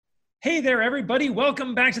Hey there, everybody.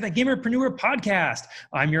 Welcome back to the Gamerpreneur Podcast.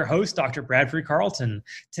 I'm your host, Dr. Bradford Carlton.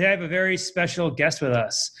 Today, I have a very special guest with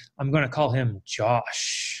us. I'm going to call him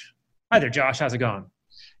Josh. Hi there, Josh. How's it going?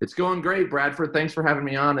 It's going great, Bradford. Thanks for having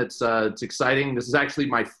me on. It's exciting. This is actually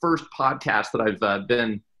my first podcast that I've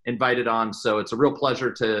been invited on, so it's a real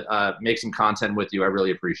pleasure to make some content with you. I really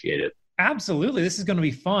appreciate it. Absolutely. This is going to be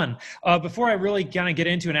fun. Before I really kind of get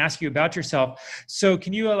into and ask you about yourself, so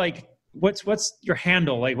can you what's your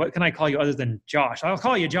handle? Like, what can I call you other than Josh? I'll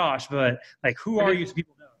call you Josh, but like, who are you so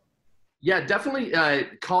people know? Yeah, definitely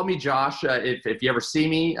call me Josh. If you ever see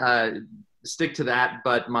me, stick to that.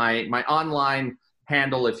 But my online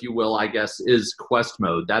handle, if you will, I guess, is Quest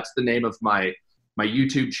Mode. That's the name of my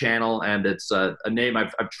YouTube channel, and it's a name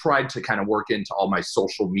I've tried to kind of work into all my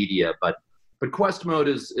social media. But Quest Mode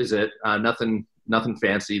is it. Nothing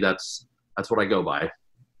fancy. That's what I go by.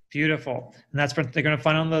 Beautiful. And that's what they're going to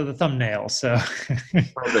find on the thumbnail. So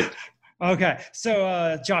Perfect. Okay.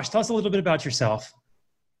 So Josh, tell us a little bit about yourself.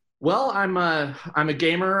 Well, I'm a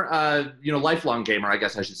gamer, lifelong gamer, I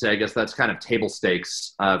guess I should say. I guess that's kind of table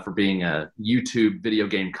stakes for being a YouTube video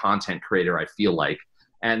game content creator, I feel like.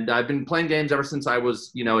 And I've been playing games ever since I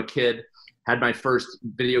was, a kid. Had my first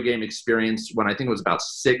video game experience when I think it was about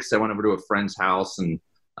 6. I went over to a friend's house and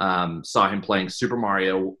saw him playing Super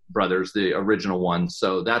Mario Brothers, the original one.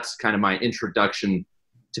 So that's kind of my introduction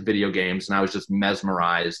to video games. And I was just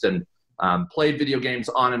mesmerized and played video games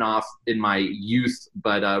on and off in my youth.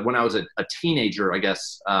 But when I was a teenager, I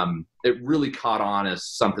guess it really caught on as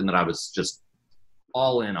something that I was just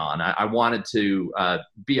all in on. I wanted to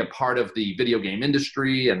be a part of the video game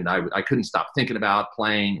industry, and I couldn't stop thinking about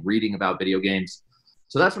playing, reading about video games.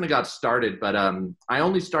 So that's when it got started. But I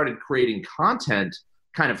only started creating content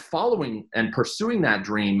kind of following and pursuing that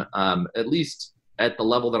dream, at least at the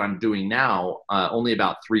level that I'm doing now, only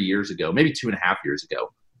about 3 years ago, maybe 2.5 years ago.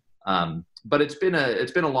 But it's been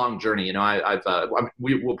a long journey.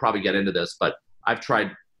 We'll probably get into this, but I've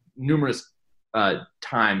tried numerous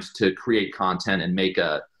times to create content and make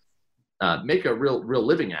a real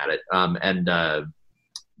living at it.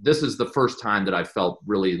 This is the first time that I felt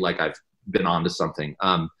really like I've been onto something.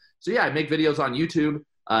 So yeah, I make videos on YouTube.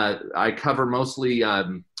 I cover mostly,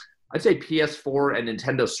 I'd say PS4 and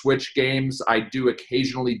Nintendo Switch games. I do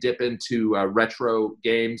occasionally dip into retro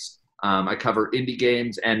games. I cover indie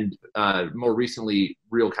games and more recently,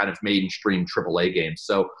 real kind of mainstream AAA games.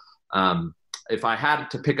 So if I had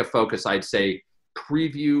to pick a focus, I'd say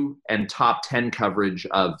preview and top 10 coverage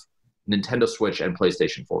of Nintendo Switch and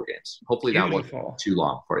PlayStation 4 games. Hopefully that wasn't too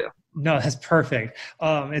long for you. No, that's perfect.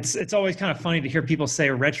 It's always kind of funny to hear people say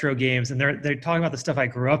retro games, and they're talking about the stuff I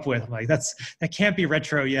grew up with. I'm like, that can't be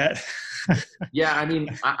retro yet. Yeah, I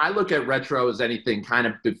mean, I look at retro as anything kind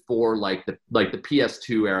of before like the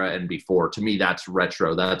PS2 era and before. To me, that's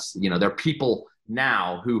retro. That's, there are people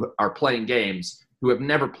now who are playing games who have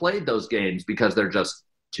never played those games because they're just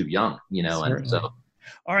too young, Certainly. And so.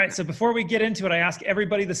 All right. So before we get into it, I ask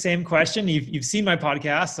everybody the same question. You've seen my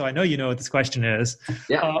podcast, so I know you know what this question is.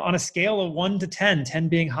 Yeah. On a scale of 1 to 10, 10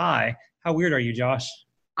 being high, how weird are you, Josh?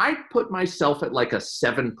 I put myself at like a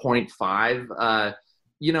 7.5.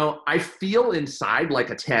 I feel inside like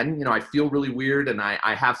a 10. I feel really weird, and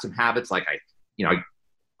I have some habits. Like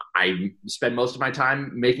I spend most of my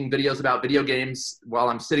time making videos about video games while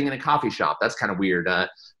I'm sitting in a coffee shop. That's kind of weird. I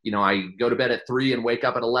go to bed at 3 and wake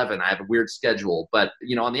up at 11. I have a weird schedule, but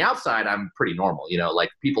on the outside, I'm pretty normal. Like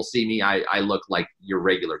people see me, I look like your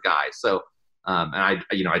regular guy. So, and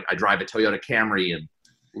I drive a Toyota Camry and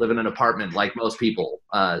live in an apartment like most people.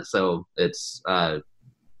 So it's,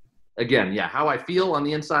 again, yeah, how I feel on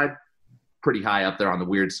the inside, pretty high up there on the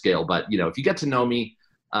weird scale. But, if you get to know me,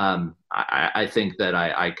 I think that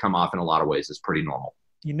I come off in a lot of ways as pretty normal.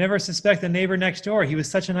 You never suspect the neighbor next door. He was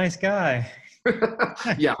such a nice guy.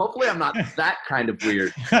 Yeah, hopefully I'm not that kind of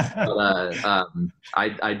weird, but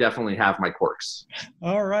I definitely have my quirks.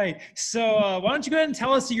 All right. So why don't you go ahead and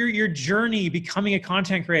tell us your journey becoming a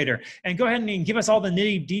content creator, and go ahead and give us all the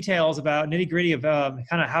nitty gritty of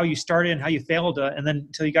kind of how you started and how you failed and then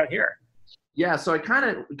until you got here. Yeah. So I kind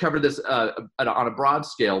of covered this on a broad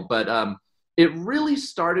scale, but it really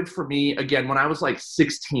started for me, again, when I was like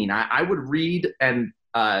 16. I would read and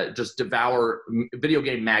just devour video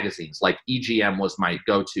game magazines. Like EGM was my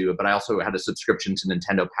go-to, but I also had a subscription to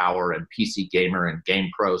Nintendo Power and PC Gamer and Game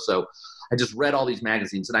Pro. So I just read all these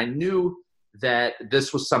magazines, and I knew that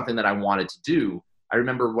this was something that I wanted to do. I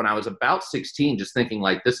remember when I was about 16, just thinking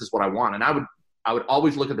like, this is what I want. And I would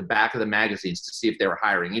always look at the back of the magazines to see if they were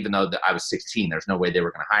hiring, even though I was 16. There's no way they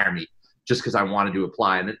were going to hire me, just because I wanted to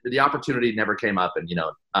apply. And the opportunity never came up. And,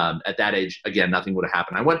 at that age, again, nothing would have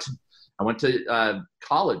happened. I went I went to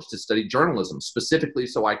college to study journalism, specifically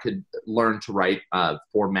so I could learn to write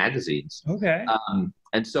for magazines. Okay.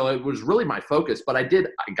 And so it was really my focus, but I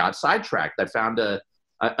got sidetracked. I found a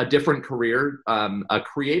different career, a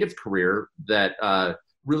creative career that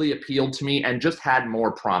really appealed to me and just had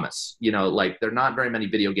more promise. You know, like there are not very many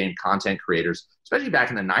video game content creators, especially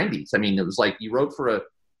back in the 90s. I mean, it was like you wrote for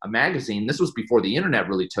a magazine. This was before the internet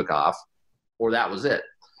really took off, or that was it.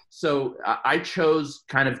 So I chose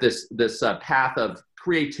kind of this path of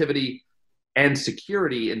creativity and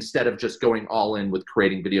security instead of just going all in with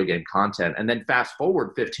creating video game content. And then fast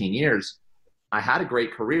forward 15 years, I had a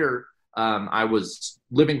great career. I was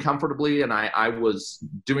living comfortably, and I was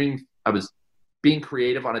being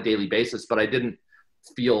creative on a daily basis, but I didn't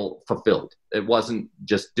feel fulfilled. It wasn't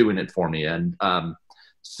just doing it for me. And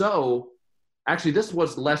so actually, this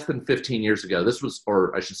was less than 15 years ago. This was,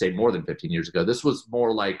 or I should say more than 15 years ago. This was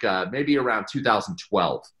more like maybe around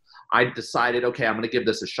 2012. I decided, okay, I'm going to give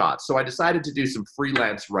this a shot. So I decided to do some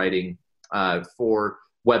freelance writing for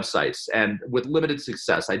websites, and with limited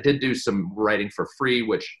success. I did do some writing for free,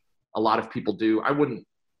 which a lot of people do. I wouldn't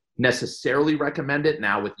necessarily recommend it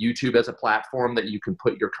now with YouTube as a platform that you can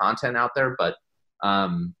put your content out there, but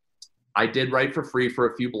I did write for free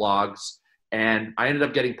for a few blogs, and I ended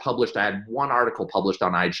up getting published. I had one article published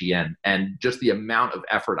on IGN, and just the amount of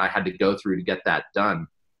effort I had to go through to get that done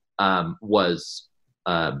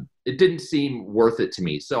it didn't seem worth it to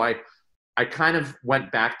me. So I kind of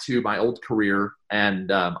went back to my old career,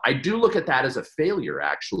 and I do look at that as a failure,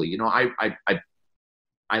 actually. You know,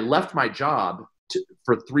 I left my job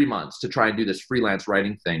for 3 months to try and do this freelance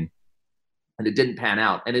writing thing, and it didn't pan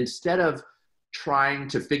out. And instead of trying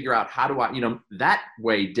to figure out how do I, you know, that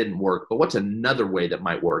way didn't work, but what's another way that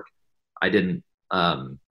might work? I didn't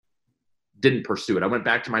pursue it. I went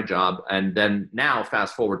back to my job, and then now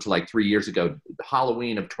fast forward to like 3 years ago,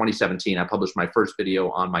 Halloween of 2017, I published my first video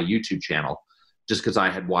on my YouTube channel just because I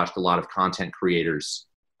had watched a lot of content creators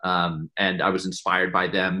and I was inspired by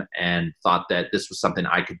them and thought that this was something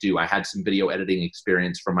I could do. I had some video editing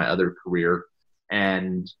experience from my other career,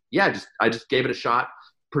 and yeah, I just gave it a shot,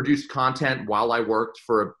 produced content while I worked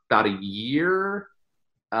for about a year.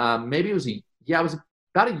 It was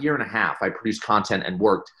about a year and a half. I produced content and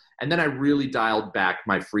worked. And then I really dialed back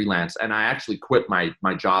my freelance, and I actually quit my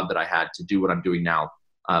job that I had to do what I'm doing now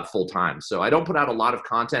full time. So I don't put out a lot of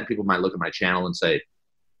content. People might look at my channel and say,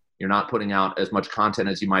 you're not putting out as much content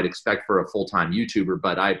as you might expect for a full-time YouTuber,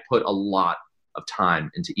 but I put a lot of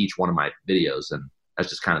time into each one of my videos, and that's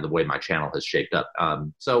just kind of the way my channel has shaped up.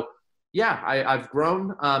 So yeah, I've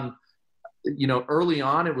grown. You know, early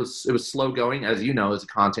on it was slow going, as you know, as a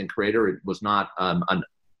content creator. It was not an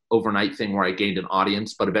overnight thing where I gained an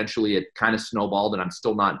audience, but eventually it kind of snowballed, and I'm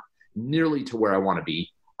still not nearly to where I want to be.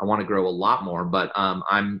 I want to grow a lot more, but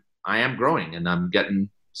I am growing, and I'm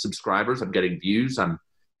getting subscribers, I'm getting views, I'm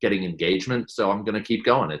getting engagement. So I'm going to keep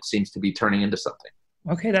going. It seems to be turning into something.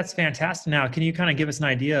 Okay, that's fantastic. Now, can you kind of give us an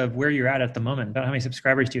idea of where you're at the moment? About how many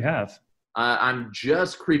subscribers do you have? I'm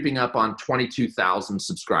just creeping up on 22,000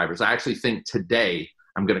 subscribers. I actually think today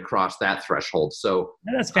I'm going to cross that threshold. So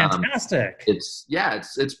that's fantastic.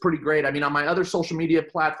 It's pretty great. I mean, on my other social media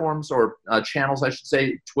platforms or channels, I should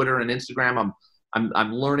say, Twitter and Instagram,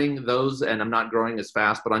 I'm learning those, and I'm not growing as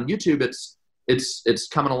fast. But on YouTube, it's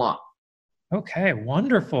coming along. Okay,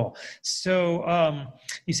 wonderful. So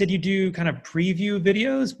you said you do kind of preview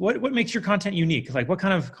videos. What makes your content unique? Like, what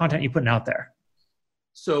kind of content are you putting out there?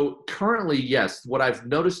 So currently, yes, what I've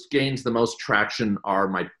noticed gains the most traction are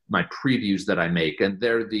my previews that I make. And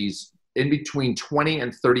they're these in between 20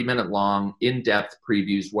 and 30-minute long, in-depth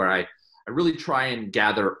previews where I really try and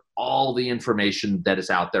gather all the information that is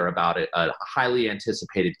out there about it, a highly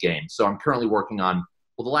anticipated game. So I'm currently working on,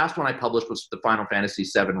 well, the last one I published was the Final Fantasy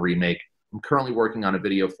VII Remake. I'm currently working on a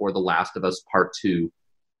video for The Last of Us Part 2.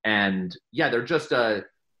 And yeah, they're just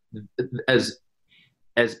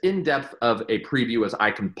as in-depth of a preview as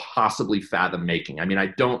I can possibly fathom making. I mean,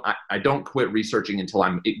 I don't quit researching until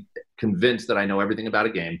I'm convinced that I know everything about a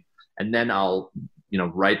game. And then I'll,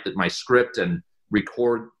 write my script and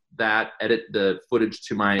record that, edit the footage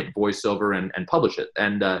to my voiceover and publish it.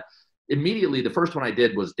 And immediately, the first one I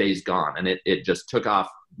did was Days Gone, and it just took off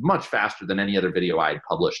much faster than any other video I had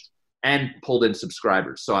published and pulled in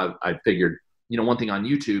subscribers. So I figured, one thing on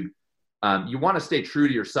YouTube, you want to stay true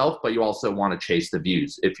to yourself, but you also want to chase the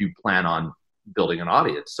views if you plan on building an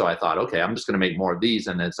audience. So I thought, okay, I'm just going to make more of these.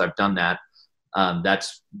 And as I've done that,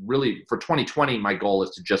 that's really, for 2020, my goal is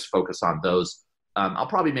to just focus on those. I'll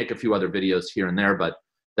probably make a few other videos here and there, but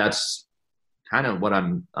that's kind of what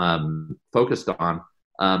I'm focused on.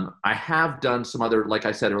 I have done some other, like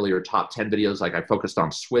I said earlier, top 10 videos. Like I focused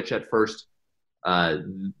on Switch at first.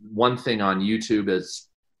 One thing on YouTube is,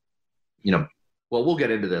 well, we'll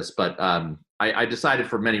get into this, but I decided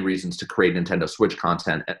for many reasons to create Nintendo Switch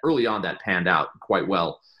content. Early on, that panned out quite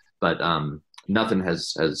well, but nothing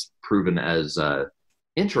has proven as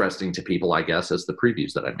interesting to people, I guess, as the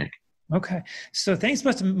previews that I make. Okay. So things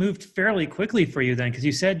must have moved fairly quickly for you then, because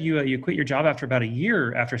you said you quit your job after about a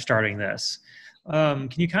year after starting this. Can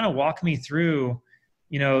you kind of walk me through,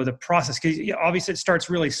 the process? Because obviously it starts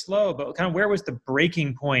really slow, but kind of where was the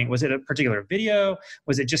breaking point? Was it a particular video?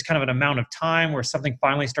 Was it just kind of an amount of time where something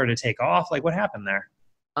finally started to take off? Like what happened there?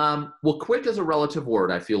 Well, quick is a relative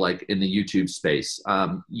word, I feel like, in the YouTube space.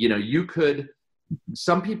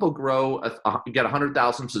 Some people get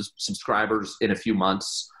 100,000 subscribers in a few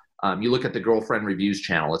months. You look at the Girlfriend Reviews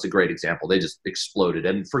channel, it's a great example. They just exploded,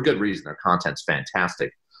 and for good reason. Their content's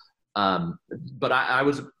fantastic. But I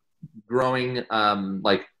was growing,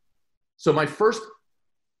 so my first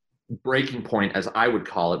breaking point, as I would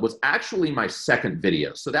call it, was actually my second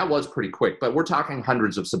video. So that was pretty quick, but we're talking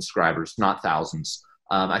hundreds of subscribers, not thousands.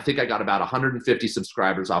 I think I got about 150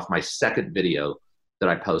 subscribers off my second video that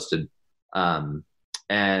I posted.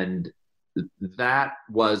 And that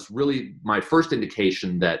was really my first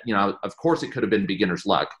indication that, of course it could have been beginner's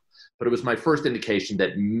luck, but it was my first indication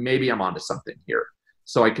that maybe I'm onto something here.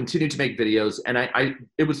 So I continued to make videos, and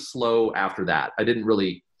it was slow after that. I didn't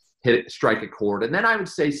really strike a chord. And then I would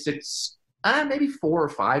say maybe 4 or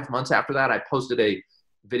 5 months after that, I posted a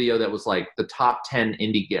video that was like the top 10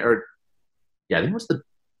 indie I think it was the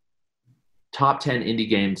top 10 indie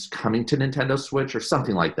games coming to Nintendo Switch or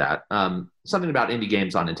something like that. Something about indie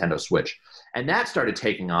games on Nintendo Switch. And that started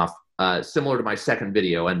taking off, similar to my second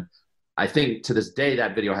video. And I think to this day,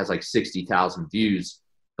 that video has like 60,000 views.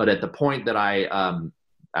 But at the point that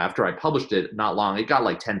after I published it, not long, it got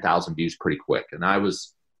like 10,000 views pretty quick. And I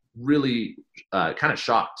was really kind of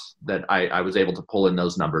shocked that I was able to pull in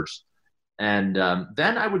those numbers. And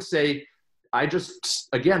then I would say, I just,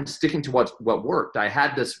 again, sticking to what worked. I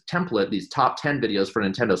had this template, these top 10 videos for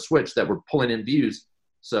Nintendo Switch that were pulling in views.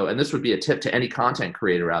 So, and this would be a tip to any content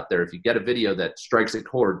creator out there. If you get a video that strikes a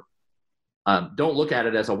chord, don't look at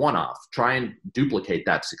it as a one-off. Try and duplicate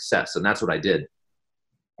that success. And that's what I did.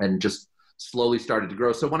 And just slowly started to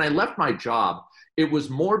grow. So when I left my job, it was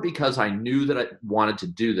more because I knew that I wanted to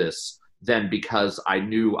do this than because I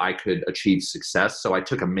knew I could achieve success. So I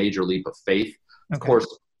took a major leap of faith. Okay. Of course,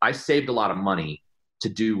 I saved a lot of money to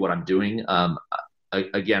do what I'm doing.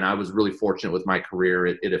 Again, I was really fortunate with my career.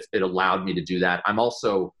 It allowed me to do that. I'm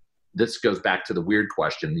also, this goes back to the weird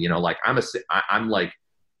question, like I'm like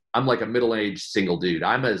a middle-aged single dude.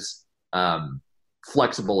 I'm as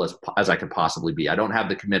flexible as I could possibly be. I don't have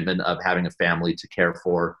the commitment of having a family to care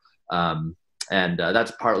for. And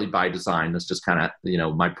that's partly by design. That's just kind of,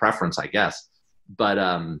 my preference, I guess. But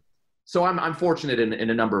so I'm fortunate in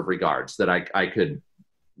a number of regards that I could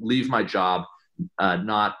leave my job,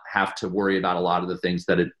 not have to worry about a lot of the things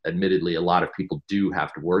that admittedly a lot of people do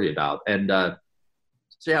have to worry about. And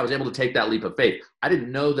so yeah, I was able to take that leap of faith. I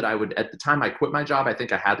didn't know that I would, at the time I quit my job, I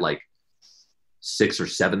think I had like 6,000 or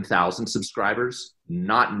 7,000 subscribers,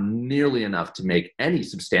 not nearly enough to make any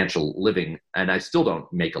substantial living. And I still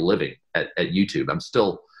don't make a living at YouTube. I'm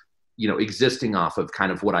still, existing off of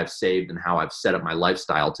kind of what I've saved and how I've set up my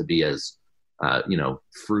lifestyle to be as,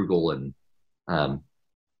 frugal and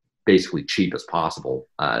basically cheap as possible.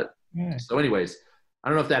 So anyways, I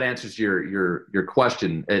don't know if that answers your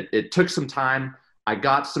question. It took some time. I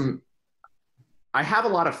have a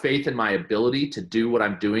lot of faith in my ability to do what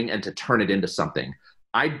I'm doing and to turn it into something.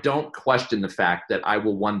 I don't question the fact that I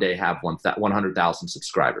will one day have 100,000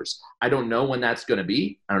 subscribers. I don't know when that's going to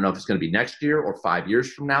be. I don't know if it's going to be next year or 5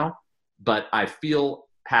 years from now, but I feel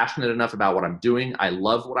passionate enough about what I'm doing. I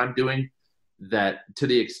love what I'm doing, that to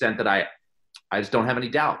the extent that I just don't have any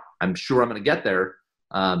doubt. I'm sure I'm going to get there.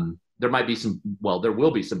 There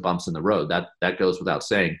will be some bumps in the road. That goes without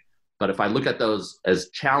saying. But if I look at those as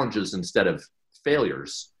challenges instead of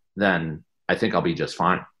failures, then I think I'll be just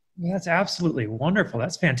fine. Yeah, that's absolutely wonderful.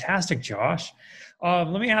 That's fantastic, Josh.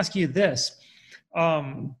 Let me ask you this.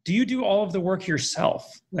 Do you do all of the work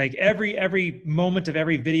yourself? Like every moment of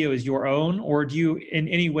every video is your own, or do you in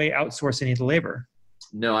any way outsource any of the labor?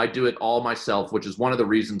 No, I do it all myself, which is one of the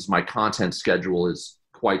reasons my content schedule is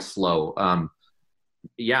quite slow.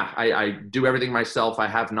 I do everything myself. I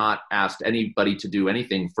have not asked anybody to do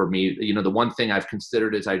anything for me. The one thing I've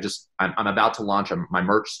considered is I'm about to launch my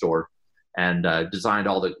merch store, and designed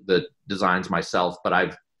all the designs myself.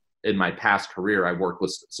 But in my past career, I worked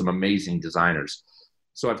with some amazing designers.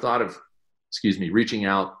 So I've thought of, reaching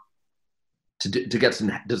out to get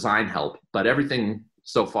some design help, but everything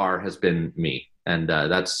so far has been me. And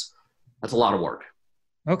that's a lot of work.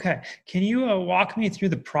 Okay. Can you walk me through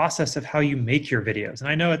the process of how you make your videos? And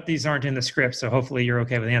I know that these aren't in the script, so hopefully you're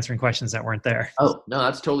okay with answering questions that weren't there. Oh, no,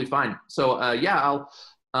 that's totally fine. So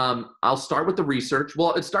I'll start with the research.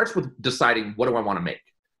 Well, it starts with deciding what do I want to make,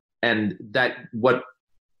 and what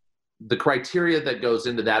the criteria that goes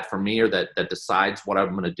into that for me, or that decides what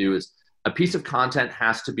I'm going to do, is a piece of content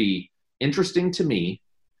has to be interesting to me.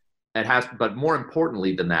 But more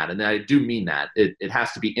importantly than that, and I do mean that, it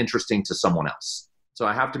has to be interesting to someone else. So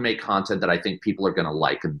I have to make content that I think people are going to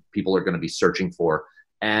like and people are going to be searching for.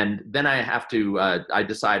 And then I have to, I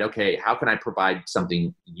decide, okay, how can I provide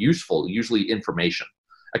something useful, usually information.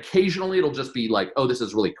 Occasionally it'll just be like, oh, this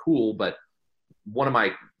is really cool. But one of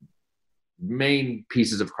my main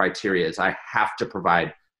pieces of criteria is I have to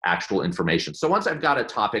provide actual information. So once I've got a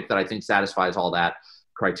topic that I think satisfies all that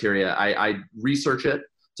criteria, I research it.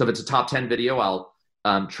 So if it's a top 10 video, I'll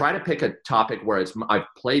try to pick a topic where I've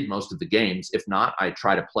played most of the games. If not, I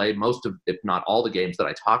try to play most of, if not all, the games that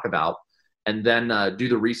I talk about, and then do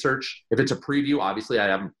the research. If it's a preview, obviously I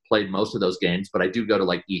haven't played most of those games, but I do go to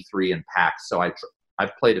like E3 and PAX. So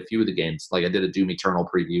I've played a few of the games. Like I did a Doom Eternal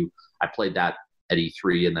preview. I played that at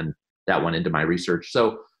E3, and then that went into my research.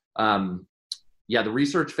 So the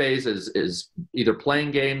research phase is either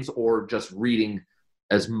playing games or just reading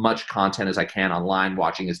as much content as I can online,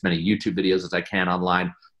 watching as many YouTube videos as I can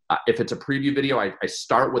online. If it's a preview video, I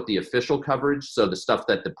start with the official coverage, so the stuff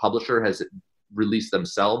that the publisher has released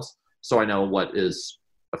themselves, so I know what is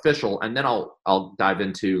official, and then I'll dive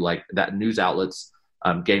into like that news outlets,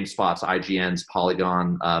 GameSpot's, IGN's,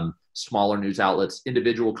 Polygon, smaller news outlets,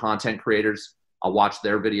 individual content creators. I'll watch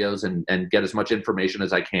their videos and get as much information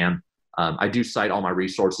as I can. I do cite all my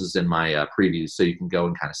resources in my previews, so you can go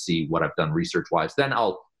and kind of see what I've done research-wise. Then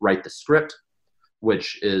I'll write the script,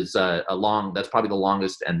 which is that's probably the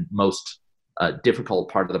longest and most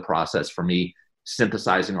difficult part of the process for me,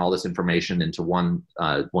 synthesizing all this information into one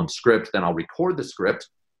script. Then I'll record the script,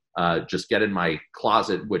 just get in my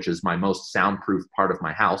closet, which is my most soundproof part of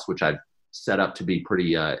my house, which I've set up to be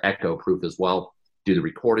pretty echo-proof as well, do the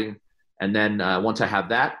recording. And then once I have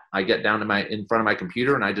that, I get down to in front of my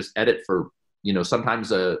computer and I just edit for,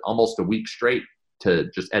 sometimes almost a week straight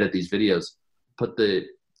to just edit these videos, put the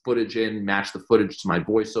footage in, match the footage to my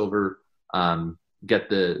voiceover,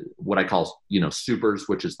 get what I call, supers,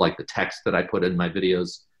 which is like the text that I put in my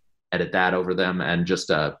videos, edit that over them, and just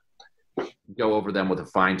go over them with a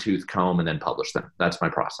fine-tooth comb and then publish them. That's my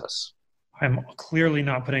process. I'm clearly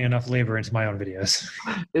not putting enough labor into my own videos.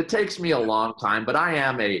 It takes me a long time, but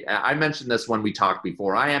I mentioned this when we talked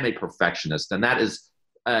before, I am a perfectionist, and that is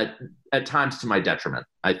at times to my detriment.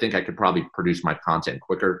 I think I could probably produce my content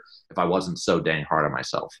quicker if I wasn't so dang hard on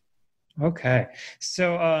myself. Okay.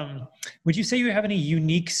 So would you say you have any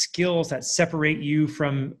unique skills that separate you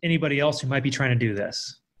from anybody else who might be trying to do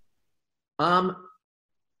this?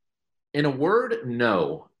 In a word,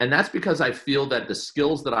 no. And that's because I feel that the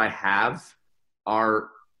skills that I have are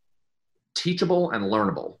teachable and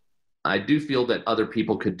learnable. I do feel that other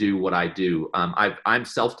people could do what I do. I'm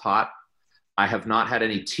self-taught. I have not had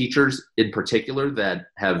any teachers in particular that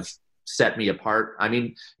have set me apart. I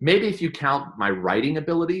mean, maybe if you count my writing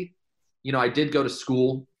ability, I did go to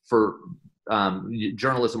school for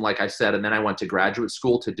journalism, like I said, and then I went to graduate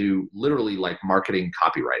school to do literally like marketing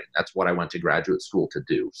copywriting. That's what I went to graduate school to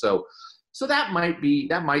do. So that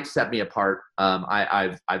might set me apart.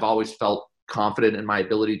 I've always felt confident in my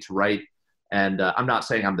ability to write, and I'm not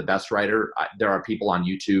saying I'm the best writer. There are people on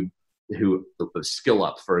YouTube who Skill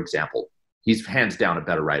Up, for example. He's hands down a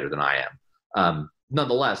better writer than I am.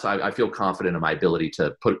 Nonetheless, I feel confident in my ability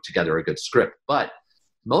to put together a good script, but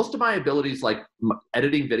most of my abilities, like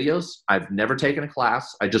editing videos, I've never taken a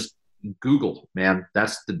class. I just Google, man.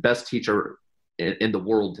 That's the best teacher in the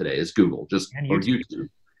world today is Google, or YouTube.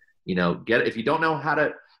 If you don't know how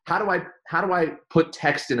do I put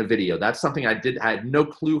text in a video? That's something I had no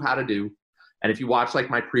clue how to do. And if you watch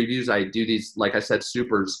like my previews, I do these, like I said,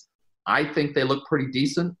 supers. I think they look pretty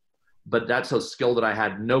decent, but that's a skill that I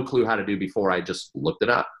had no clue how to do before I just looked it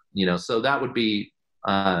up. So that would be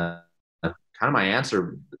kind of my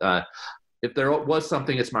answer. If there was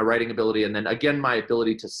something, it's my writing ability. And then again, my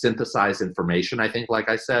ability to synthesize information. I think, like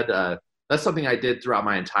I said, that's something I did throughout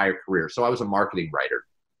my entire career. So I was a marketing writer.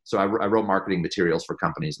 So I wrote marketing materials for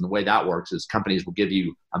companies. And the way that works is companies will give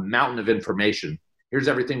you a mountain of information. Here's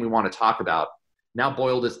everything we want to talk about. Now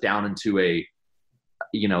boil this down into a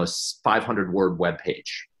 500-word web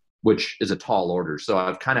page, which is a tall order. So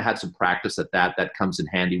I've kind of had some practice at that. That comes in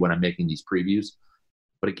handy when I'm making these previews.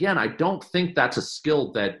 But again, I don't think that's a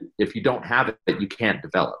skill that if you don't have it, you can't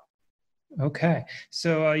develop. Okay.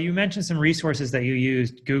 So you mentioned some resources that you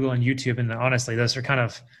used, Google and YouTube, and honestly, those are kind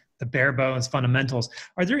of the bare bones fundamentals.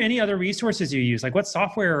 Are there any other resources you use? Like what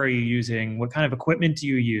software are you using? What kind of equipment do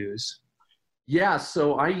you use? Yeah,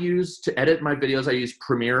 so to edit my videos, I use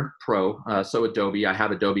Premiere Pro, so Adobe. I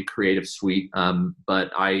have Adobe Creative Suite,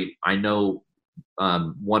 but I know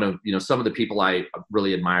some of the people I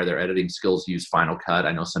really admire their editing skills use Final Cut.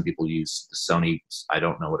 I know some people use the Sony. I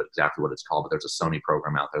don't know exactly what it's called, but there's a Sony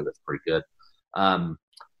program out there that's pretty good.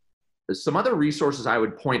 Some other resources I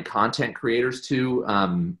would point content creators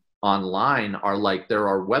to online are like, there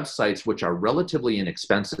are websites which are relatively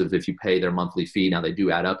inexpensive if you pay their monthly fee. Now they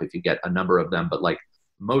do add up if you get a number of them, but like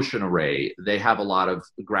Motion Array, they have a lot of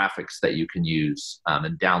graphics that you can use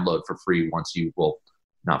and download for free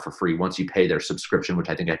not for free, once you pay their subscription, which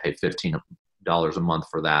I think I pay $15 a month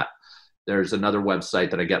for that. There's another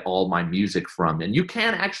website that I get all my music from, and you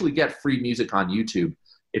can actually get free music on YouTube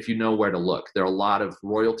if you know where to look. There are a lot of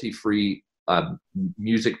royalty-free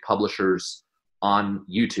music publishers on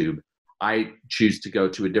YouTube. I choose to go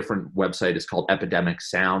to a different website. It's called Epidemic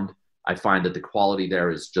Sound. I find that the quality there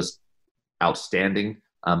is just outstanding,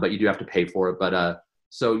 but you do have to pay for it. But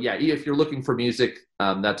so yeah, if you're looking for music,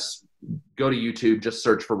 go to YouTube, just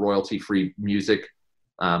search for royalty-free music,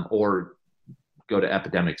 or go to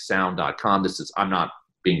epidemicsound.com. I'm not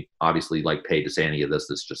being obviously like paid to say any of this.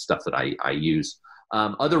 This is just stuff that I use.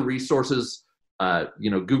 Other resources,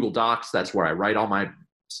 Google Docs, that's where I write all my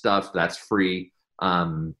stuff. That's free.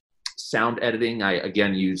 Sound editing, I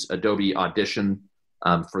again use Adobe Audition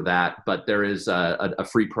for that, but there is a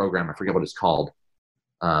free program. I forget what it's called.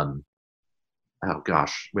 Oh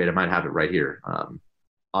gosh, wait, I might have it right here.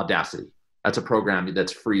 Audacity. That's a program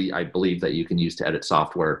that's free, I believe, that you can use to edit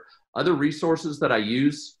software. Other resources that I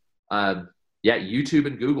use, YouTube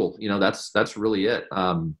and Google. That's really it.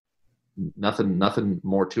 Nothing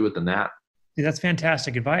more to it than that. See, that's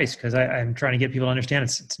fantastic advice, because I'm trying to get people to understand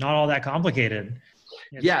it's not all that complicated.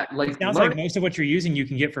 It sounds like most of what you're using you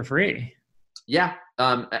can get for free. Yeah,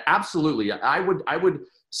 absolutely. I would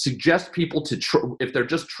suggest people to if they're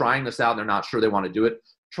just trying this out and they're not sure they want to do it,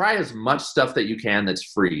 try as much stuff that you can that's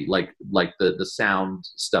free, like the sound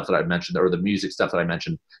stuff that I mentioned, or the music stuff that I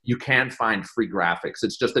mentioned. You can find free graphics.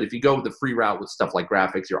 It's just that if you go the free route with stuff like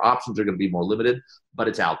graphics, your options are going to be more limited, but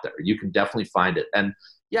it's out there. You can definitely find it. And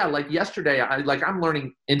yeah, like yesterday, I'm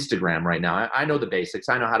learning Instagram right now. I know the basics.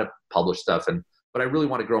 I know how to publish stuff, but I really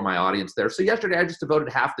want to grow my audience there. So yesterday, I just devoted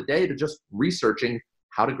half the day to just researching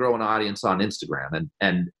how to grow an audience on Instagram.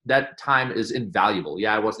 And that time is invaluable.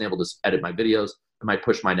 Yeah, I wasn't able to edit my videos. I might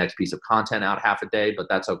push my next piece of content out half a day, but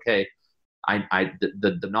that's okay.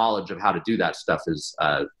 The knowledge of how to do that stuff is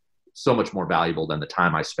so much more valuable than the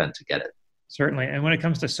time I spent to get it. Certainly. And when it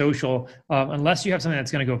comes to social, unless you have something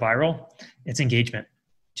that's going to go viral, it's engagement.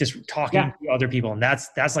 Just talking to other people. And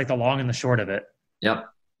that's like the long and the short of it. Yep.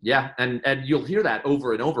 Yeah. And you'll hear that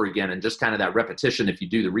over and over again. And just kind of that repetition, if you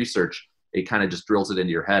do the research, it kind of just drills it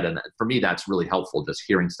into your head. And for me, that's really helpful, just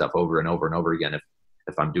hearing stuff over and over and over again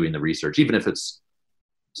if I'm doing the research, even if it's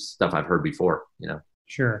stuff I've heard before,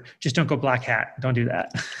 Sure. Just don't go black hat. Don't do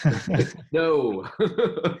that. No.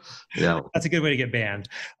 No. That's a good way to get banned.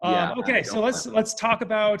 Yeah, okay. So let's talk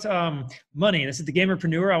about money. This is the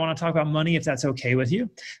Gamerpreneur. I want to talk about money, if that's okay with you.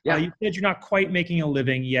 Yeah. You said you're not quite making a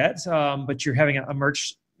living yet, but you're having a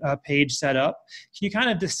merch page set up. Can you kind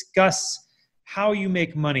of discuss how you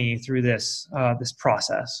make money through this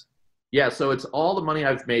process? Yeah. So it's all the money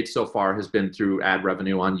I've made so far has been through ad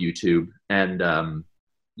revenue on YouTube. And,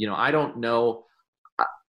 I don't know.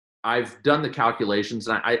 I've done the calculations,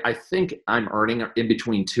 and I think I'm earning in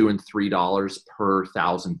between $2 and $3 per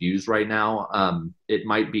 1,000 views right now. It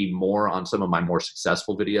might be more on some of my more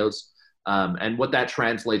successful videos. And what that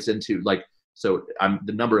translates into,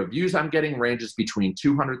 the number of views I'm getting ranges between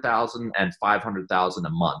 200,000 and 500,000 a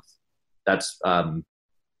month. That's, when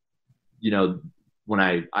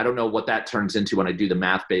I don't know what that turns into when I do the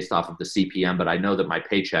math based off of the CPM, but I know that my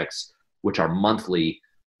paychecks, which are monthly,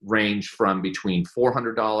 range from between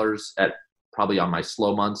 $400 at probably on my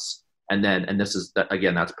slow months. And this is,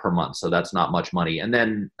 again, that's per month. So that's not much money. And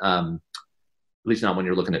then, at least not when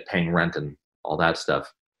you're looking at paying rent and all that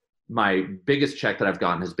stuff. My biggest check that I've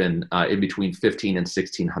gotten has been in between $1,500 and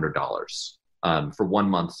 $1,600 for 1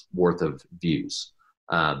 month's worth of views.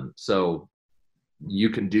 So you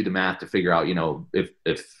can do the math to figure out,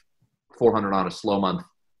 if 400 on a slow month,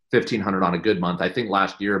 1,500 on a good month. I think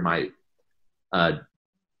last year my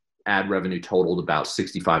ad revenue totaled about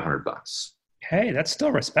 $6,500. Hey, that's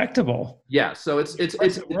still respectable. Yeah. So it's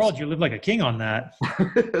the world. You live like a king on that.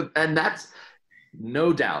 And that's,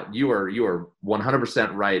 No doubt. You are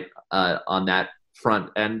 100% right on that front.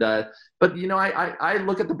 And but I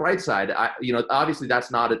look at the bright side. Obviously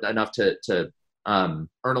that's not enough to earn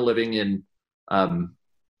a living in,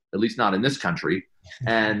 at least not in this country.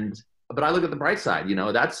 But I look at the bright side.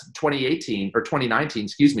 That's 2018 or 2019.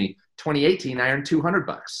 Excuse me. 2018, I earned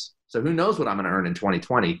 $200. So who knows what I'm going to earn in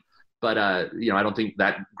 2020? But I don't think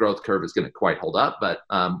that growth curve is going to quite hold up. But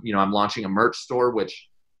I'm launching a merch store, which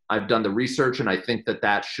I've done the research, and I think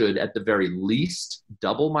that should, at the very least,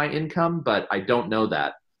 double my income. But I don't know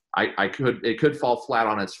that. It could fall flat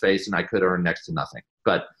on its face, and I could earn next to nothing.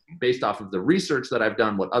 But based off of the research that I've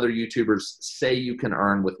done, what other YouTubers say you can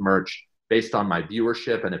earn with merch, based on my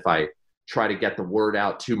viewership, and if I try to get the word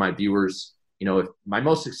out to my viewers, if my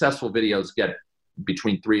most successful videos get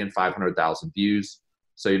between 300,000 and 500,000 views.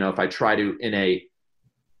 So, if I try to, in a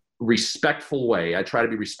respectful way, I try to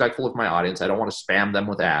be respectful of my audience. I don't want to spam them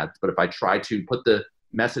with ads, but if I try to put the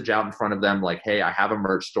message out in front of them, like, hey, I have a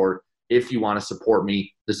merch store. If you want to support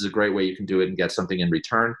me, this is a great way you can do it and get something in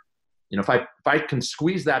return. If I can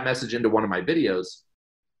squeeze that message into one of my videos,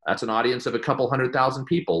 that's an audience of a couple 100,000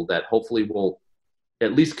 people that hopefully will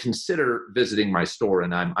at least consider visiting my store.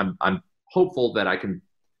 And I'm hopeful that I can,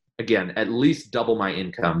 again, at least double my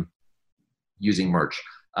income using merch.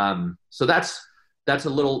 So that's a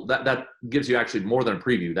little, that gives you actually more than a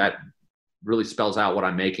preview. That really spells out what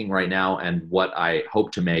I'm making right now and what I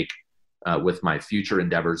hope to make with my future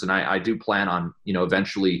endeavors. And I do plan on,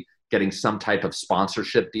 eventually getting some type of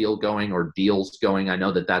sponsorship deal going or deals going. I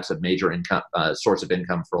know that that's a major income source of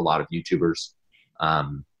income for a lot of YouTubers.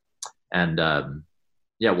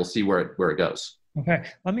 We'll see where it goes. Okay.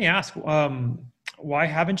 Let me ask, why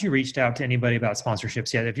haven't you reached out to anybody about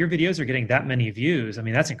sponsorships yet? If your videos are getting that many views, I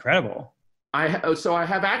mean, that's incredible. I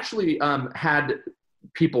have actually had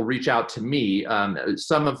people reach out to me,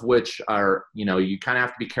 some of which are, you kind of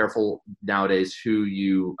have to be careful nowadays who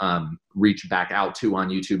you reach back out to on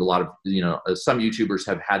YouTube. A lot of, some YouTubers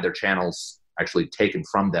have had their channels actually taken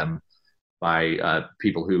from them by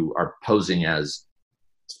people who are posing as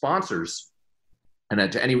sponsors. And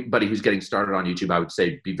to anybody who's getting started on YouTube, I would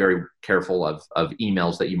say be very careful of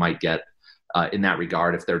emails that you might get in that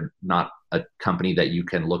regard. If they're not a company that you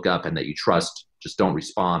can look up and that you trust, just don't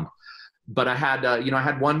respond. But I had, I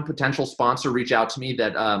had one potential sponsor reach out to me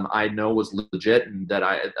that I know was legit and that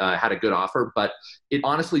I had a good offer, but it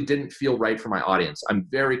honestly didn't feel right for my audience. I'm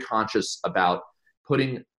very conscious about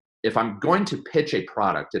if I'm going to pitch a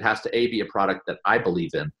product, it has to be a product that I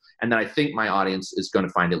believe in and that I think my audience is going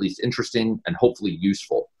to find at least interesting and hopefully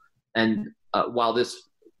useful. And while this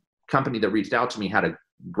company that reached out to me had a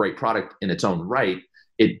great product in its own right,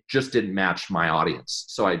 it just didn't match my audience.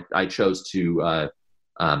 So I chose to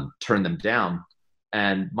turn them down.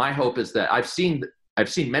 And my hope is that I've seen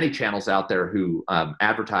many channels out there who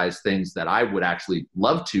advertise things that I would actually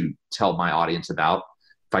love to tell my audience about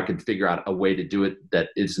if I could figure out a way to do it that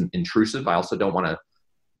isn't intrusive. I also don't want to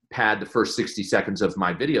pad the first 60 seconds of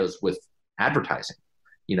my videos with advertising.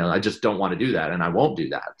 I just don't want to do that, and I won't do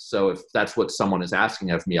that. So if that's what someone is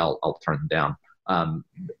asking of me, I'll turn them down.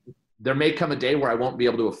 There may come a day where I won't be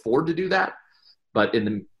able to afford to do that, but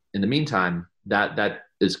in the meantime, that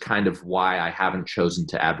is kind of why I haven't chosen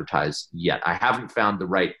to advertise yet. I haven't found the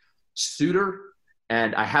right suitor,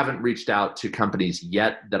 and I haven't reached out to companies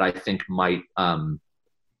yet that I think might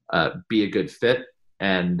be a good fit.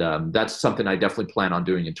 And that's something I definitely plan on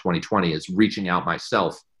doing in 2020 is reaching out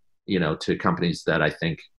myself, to companies that I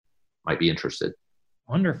think might be interested.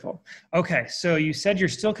 Wonderful. Okay. So you said you're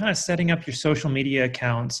still kind of setting up your social media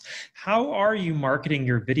accounts. How are you marketing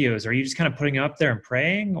your videos? Are you just kind of putting them up there and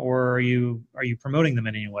praying, or are you promoting them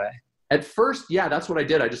in any way? At first, yeah, that's what I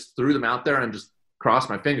did. I just threw them out there and just crossed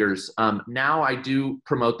my fingers. Now I do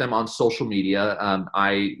promote them on social media.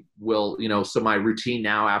 I will, so my routine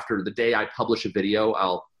now, after the day I publish a video,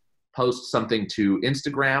 I'll post something to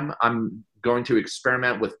Instagram. I'm going to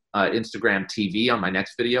experiment with Instagram TV on my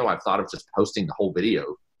next video. I've thought of just posting the whole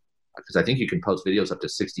video because I think you can post videos up to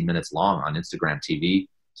 60 minutes long on Instagram TV.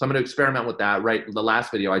 So I'm going to experiment with that. Right. The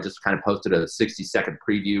last video, I just kind of posted a 60-second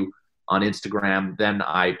preview on Instagram. Then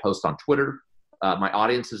I post on Twitter. My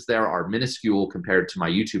audiences there are minuscule compared to my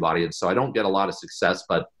YouTube audience. So I don't get a lot of success,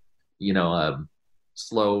 but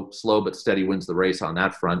slow but steady wins the race on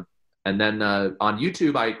that front. And then on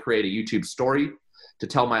YouTube, I create a YouTube story to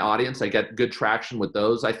tell my audience. I get good traction with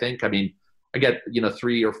those, I think. I mean, I get,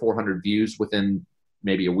 300 or 400 views within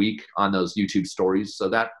maybe a week on those YouTube stories. So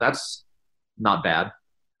that's not bad.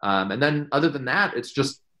 And then other than that, it's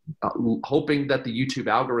just hoping that the YouTube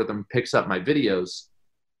algorithm picks up my videos.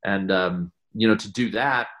 And, to do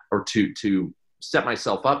that, or to set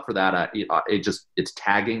myself up for that. It's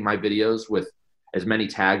tagging my videos with as many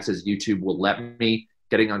tags as YouTube will let me,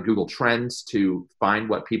 getting on Google Trends to find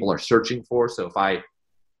what people are searching for. So if I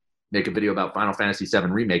make a video about Final Fantasy VII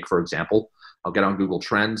Remake, for example, I'll get on Google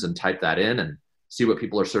Trends and type that in and see what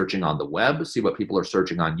people are searching on the web, see what people are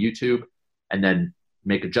searching on YouTube, and then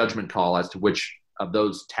make a judgment call as to which of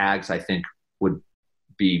those tags I think would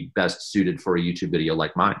be best suited for a YouTube video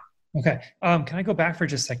like mine. Okay. Can I go back for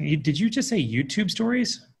just a second? Did you just say YouTube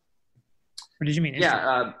stories? Or did you mean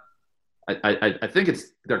Instagram? Yeah, I think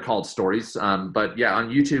they're called stories. But yeah, on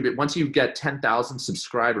YouTube, once you get 10,000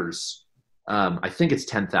 subscribers, I think it's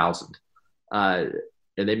 10,000. And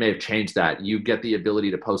they may have changed that. You get the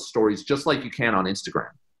ability to post stories just like you can on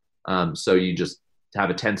Instagram. So you just have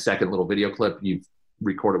a 10-second little video clip, you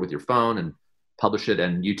record it with your phone and publish it,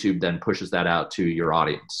 and YouTube then pushes that out to your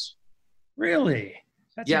audience. Really?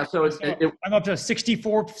 Yeah, so I'm up to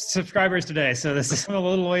 64 subscribers today, so this is a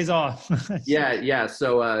little ways off. Yeah.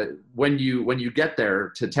 So when you get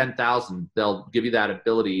there to 10,000, they'll give you that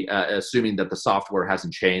ability, assuming that the software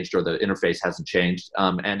hasn't changed or the interface hasn't changed,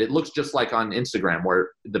 and it looks just like on Instagram, where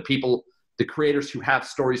the creators who have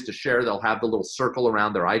stories to share, they'll have the little circle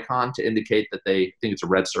around their icon to indicate that I think it's a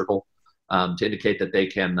red circle, to indicate that they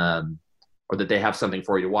can. Or that they have something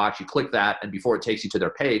for you to watch. You click that, and before it takes you to their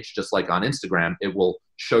page, just like on Instagram, it will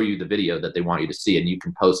show you the video that they want you to see, and you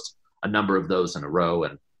can post a number of those in a row.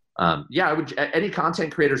 And I would, any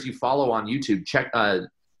content creators you follow on YouTube, check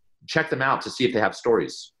them out to see if they have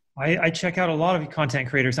stories. I check out a lot of content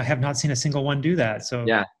creators. I have not seen a single one do that. So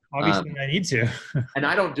yeah, obviously I need to. And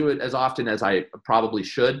I don't do it as often as I probably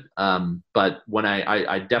should, but when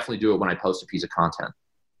I definitely do it when I post a piece of content.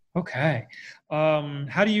 Okay.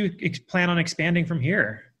 How do you plan on expanding from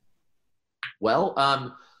here? Well,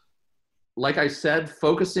 like I said,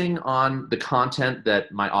 focusing on the content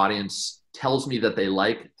that my audience tells me that they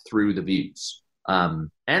like through the views, and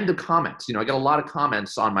the comments. I get a lot of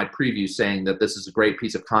comments on my preview saying that this is a great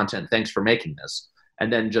piece of content. Thanks for making this.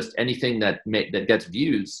 And then just anything that gets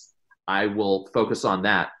views, I will focus on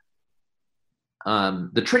that.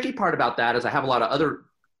 The tricky part about that is I have a lot of other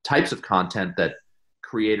types of content that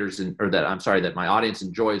that my audience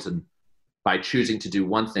enjoys, and by choosing to do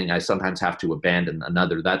one thing, I sometimes have to abandon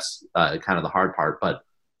another. That's kind of the hard part. But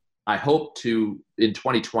I hope to, in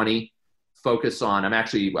 2020, focus on. I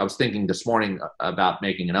was thinking this morning about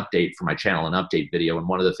making an update for my channel, an update video, and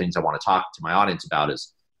one of the things I want to talk to my audience about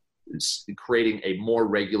is creating a more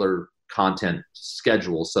regular content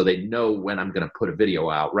schedule, so they know when I'm going to put a video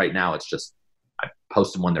out. Right now, it's just I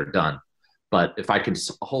post them when they're done. But if I can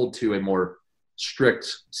hold to a more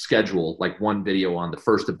strict schedule, like one video on the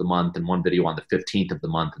 1st of the month and one video on the 15th of the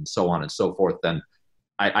month, and so on and so forth, then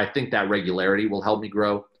I think that regularity will help me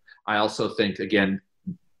grow. I also think, again,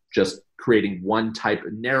 just creating one type,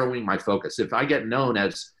 narrowing my focus. If I get known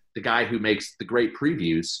as the guy who makes the great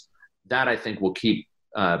previews, that I think will keep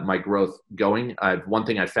my growth going. One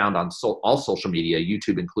thing I found on all social media,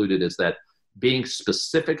 YouTube included, is that being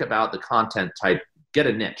specific about the content type, get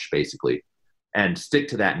a niche basically, and stick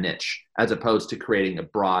to that niche, as opposed to creating a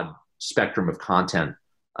broad spectrum of content.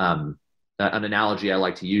 An analogy I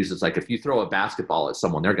like to use is like, if you throw a basketball at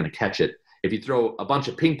someone, they're going to catch it. If you throw a bunch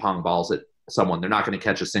of ping pong balls at someone, they're not going to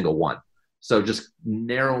catch a single one. So just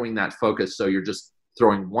narrowing that focus, so you're just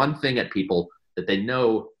throwing one thing at people that they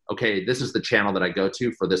know, okay, this is the channel that I go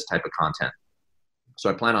to for this type of content. So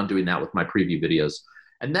I plan on doing that with my preview videos.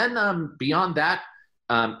 And then beyond that,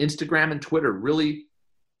 Instagram and Twitter, really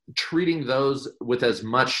treating those with as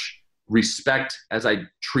much respect as I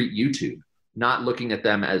treat YouTube, not looking at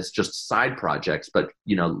them as just side projects, but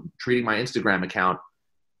treating my Instagram account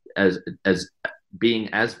as being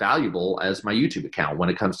as valuable as my YouTube account when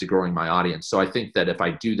it comes to growing my audience. So I think that if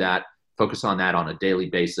I do that, focus on that on a daily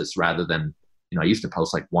basis, rather than, I used to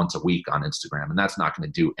post like once a week on Instagram, and that's not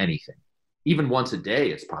going to do anything. Even once a day,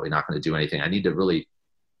 it's probably not going to do anything. I need to really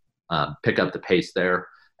pick up the pace there.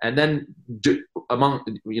 And then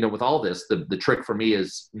with all this, the trick for me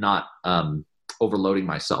is not overloading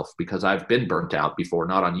myself, because I've been burnt out before,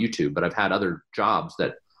 not on YouTube, but I've had other jobs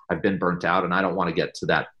that I've been burnt out, and I don't want to get to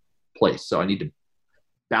that place. So I need to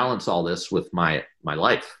balance all this with my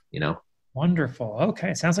life, Wonderful.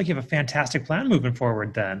 Okay. It sounds like you have a fantastic plan moving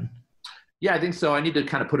forward then. Yeah, I think so. I need to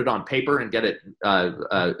kind of put it on paper and get it,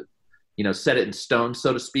 set it in stone,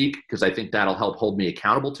 so to speak, because I think that'll help hold me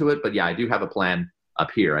accountable to it. But yeah, I do have a plan up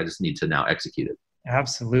here. I just need to now execute it.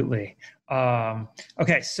 Absolutely.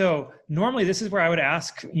 Okay. So normally this is where I would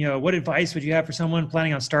ask, what advice would you have for someone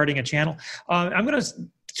planning on starting a channel? I'm going to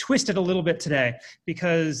twist it a little bit today,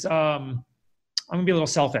 because I'm gonna be a little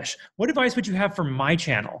selfish. What advice would you have for my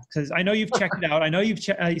channel? Because I know you've checked it out. I know you've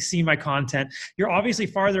seen my content. You're obviously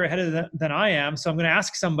farther ahead of than I am. So I'm going to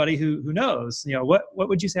ask somebody who knows. What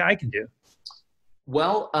would you say I can do?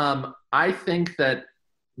 Well, I think that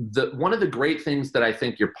one of the great things that I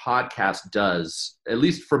think your podcast does, at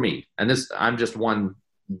least for me, and this, I'm just one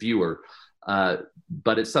viewer,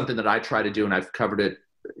 but it's something that I try to do, and I've covered it,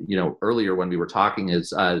 earlier when we were talking,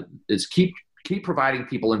 is keep providing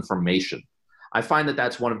people information. I find that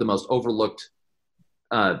that's one of the most overlooked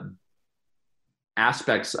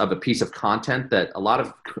aspects of a piece of content, that a lot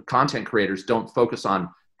of content creators don't focus on.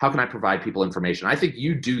 How can I provide people information? I think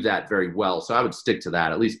you do that very well. So I would stick to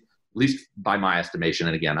that, at least by my estimation.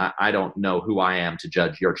 And again, I don't know who I am to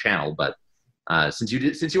judge your channel, but since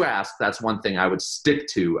you asked, that's one thing I would stick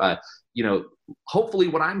to. Hopefully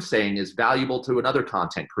what I'm saying is valuable to another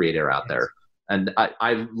content creator out there. And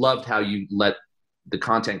I loved how you let the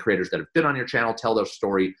content creators that have been on your channel tell their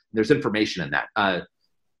story. There's information in that.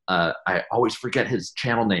 I always forget his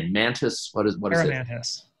channel name. Mantis. What is it?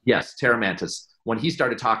 Mantis. Yes, Terra Mantis. When he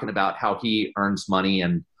started talking about how he earns money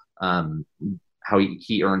and how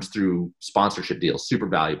he earns through sponsorship deals, super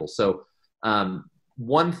valuable. So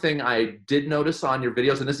one thing I did notice on your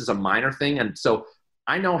videos, and this is a minor thing, and so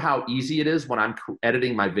I know how easy it is when I'm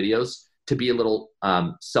editing my videos to be a little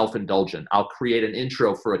self-indulgent. I'll create an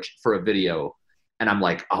intro for a video, and I'm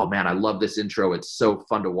like, oh man, I love this intro. It's so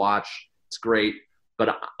fun to watch. It's great.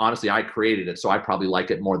 But honestly, I created it, so I probably like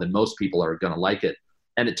it more than most people are going to like it.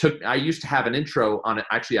 And I used to have an intro on it.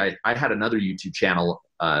 Actually, I had another YouTube channel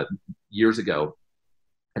years ago,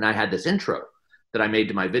 and I had this intro that I made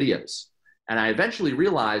to my videos. And I eventually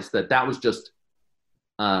realized that was just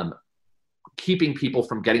keeping people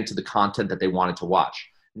from getting to the content that they wanted to watch.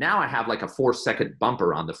 Now I have like a 4-second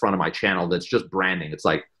bumper on the front of my channel that's just branding. It's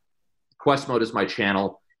like, Quest Mode is my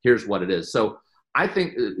channel. Here's what it is. So I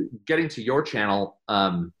think getting to your channel,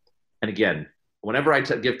 and again, whenever I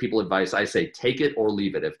give people advice, I say, take it or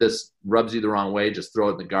leave it. If this rubs you the wrong way, just throw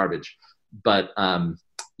it in the garbage. But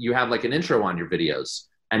you have like an intro on your videos.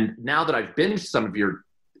 And now that I've binged some of your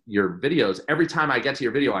videos, every time I get to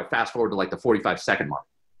your video, I fast forward to like the 45-second mark,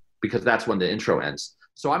 because that's when the intro ends.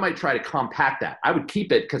 So I might try to compact that. I would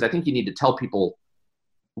keep it because I think you need to tell people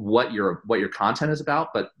what your content is about,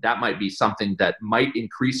 but that might be something that might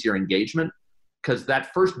increase your engagement, because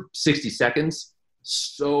that first 60 seconds,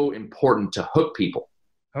 so important to hook people.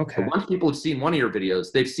 Okay. So once people have seen one of your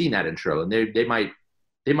videos, they've seen that intro, and they might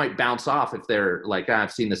bounce off if they're like,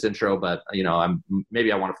 I've seen this intro, but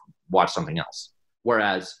maybe I want to watch something else.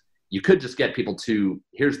 Whereas you could just get people to,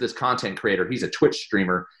 here's this content creator, he's a Twitch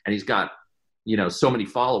streamer, and he's got, so many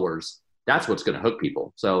followers. That's what's going to hook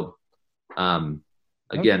people. So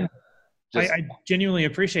again, okay. I genuinely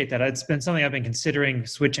appreciate that. It's been something I've been considering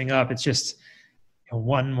switching up. It's just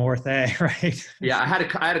one more thing, right? Yeah, I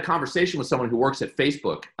had a conversation with someone who works at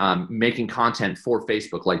Facebook, making content for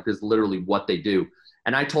Facebook. Like, this is literally what they do.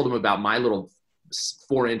 And I told him about my little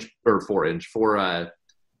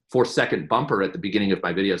 4-second bumper at the beginning of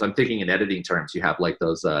my videos. I'm thinking in editing terms, you have like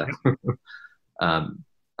those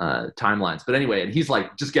timelines. But anyway, and he's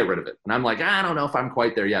like, just get rid of it. And I'm like, I don't know if I'm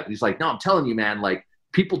quite there yet. But he's like, no, I'm telling you, man, like,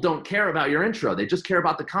 people don't care about your intro. They just care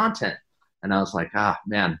about the content. And I was like,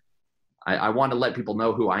 man, I want to let people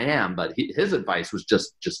know who I am. But his advice was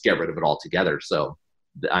just get rid of it altogether. So,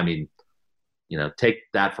 I mean, take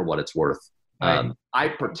that for what it's worth. I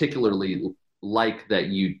particularly like that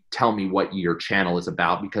you tell me what your channel is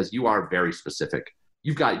about, because you are very specific.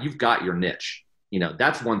 You've got your niche.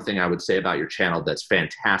 That's one thing I would say about your channel that's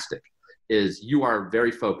fantastic, is you are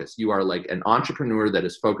very focused. You are like an entrepreneur that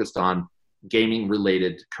is focused on gaming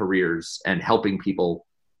related careers and helping people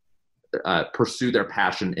pursue their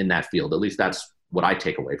passion in that field. At least that's what I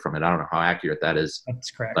take away from it. I don't know how accurate that is.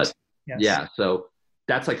 That's correct. But yes. Yeah, so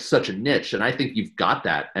that's like such a niche. And I think you've got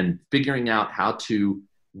that, and figuring out how to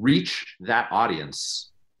reach that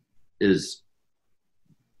audience is,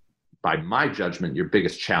 by my judgment, your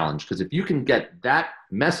biggest challenge. Because if you can get that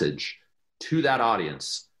message to that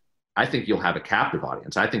audience, I think you'll have a captive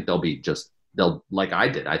audience. I think they'll like I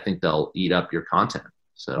did. I think they'll eat up your content.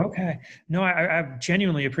 So okay, no, I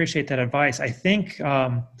genuinely appreciate that advice. I think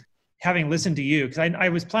having listened to you, because I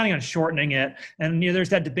was planning on shortening it, and there's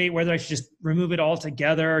that debate whether I should just remove it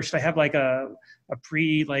altogether, or should I have like a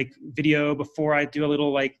pre video before I do a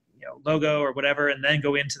little logo or whatever, and then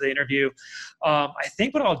go into the interview. I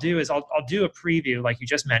think what I'll do is I'll do a preview like you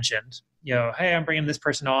just mentioned. Hey, I'm bringing this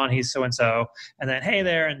person on. He's so and so, and then hey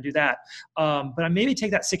there, and do that. But I maybe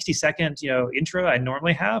take that 60-second intro I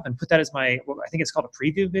normally have and put that as I think it's called a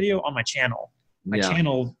preview video on my channel,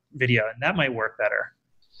 channel video, and that might work better.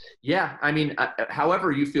 Yeah, I mean,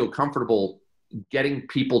 however you feel comfortable, getting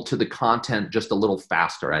people to the content just a little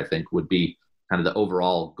faster, I think would be kind of the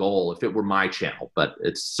overall goal if it were my channel, but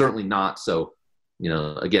it's certainly not. So,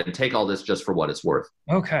 again, take all this just for what it's worth.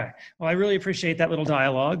 Okay. Well, I really appreciate that little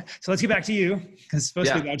dialogue. So let's get back to you because it's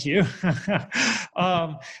supposed to be about you.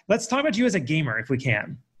 Let's talk about you as a gamer if we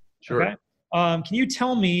can. Sure. Okay. Can you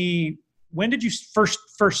tell me, when did you first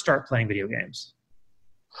start playing video games?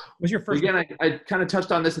 What was your first? Again, I kind of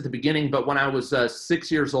touched on this at the beginning, but when I was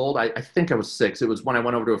 6 years old, I think I was 6. It was when I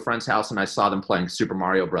went over to a friend's house and I saw them playing Super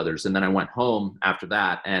Mario Brothers. And then I went home after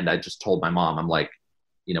that and I just told my mom, I'm like,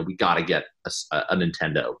 we got to get a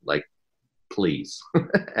Nintendo, like, please.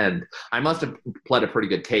 And I must have pled a pretty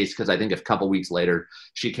good case because I think a couple weeks later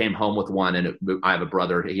she came home with one, and I have a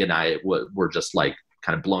brother. He and I were just like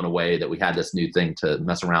kind of blown away that we had this new thing to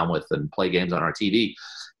mess around with and play games on our TV.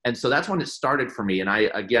 And so that's when it started for me. And I,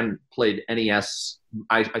 again, played NES.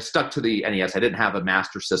 I stuck to the NES. I didn't have a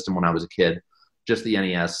Master System when I was a kid, just the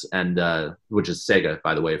NES, and which is Sega,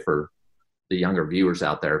 by the way, for the younger viewers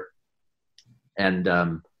out there. And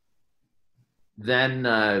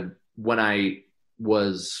then when I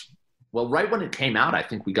was, right when it came out, I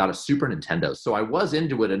think we got a Super Nintendo. So I was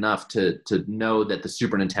into it enough to know that the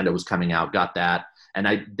Super Nintendo was coming out, got that. And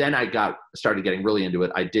I started getting really into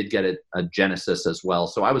it. I did get a Genesis as well.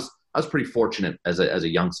 So I was pretty fortunate as a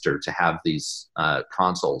youngster to have these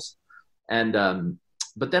consoles. And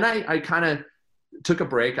but then I kind of took a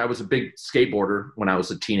break. I was a big skateboarder when I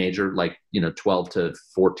was a teenager, like 12 to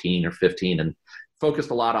 14 or 15, and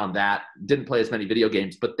focused a lot on that. Didn't play as many video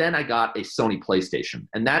games. But then I got a Sony PlayStation,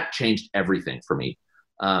 and that changed everything for me.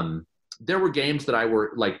 There were games that I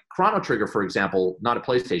were like Chrono Trigger, for example, not a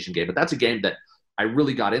PlayStation game, but that's a game that I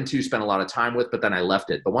really got into, spent a lot of time with, but then I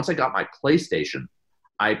left it. But once I got my PlayStation,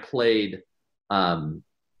 I played Metal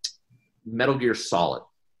Gear Solid.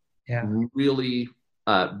 Yeah. Really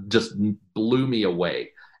just blew me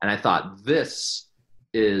away. And I thought, this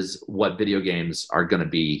is what video games are going to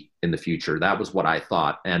be in the future. That was what I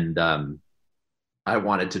thought. And I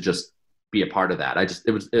wanted to just be a part of that.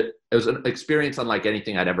 It was an experience unlike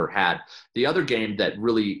anything I'd ever had. The other game that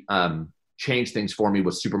really changed things for me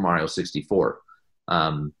was Super Mario 64.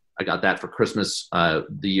 I got that for Christmas the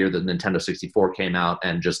year the Nintendo 64 came out,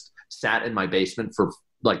 and just sat in my basement for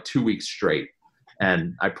like 2 weeks straight.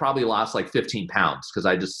 And I probably lost like 15 pounds because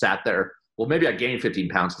I just sat there. Well, maybe I gained 15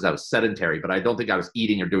 pounds because I was sedentary, but I don't think I was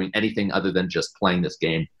eating or doing anything other than just playing this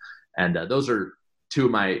game. And those are two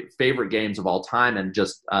of my favorite games of all time. And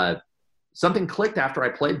just something clicked after I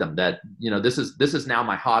played them that, this is now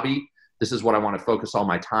my hobby. This is what I want to focus all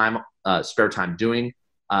my time, spare time doing.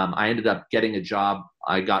 I ended up getting a job.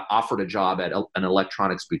 I got offered a job at an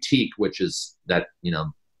electronics boutique, which is that,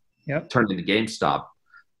 Yep. turned into GameStop.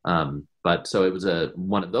 But so it was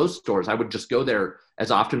one of those stores. I would just go there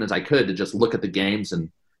as often as I could to just look at the games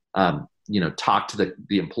and, talk to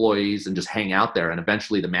the employees and just hang out there. And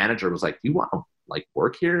eventually the manager was like, "You want to like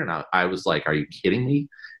work here?" And I was like, "Are you kidding me?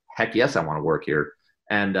 Heck yes, I want to work here."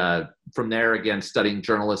 And from there, again, studying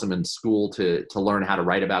journalism in school to learn how to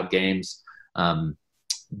write about games.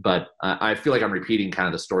 But I feel like I'm repeating kind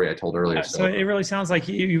of the story I told earlier. So it really sounds like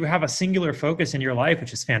you have a singular focus in your life,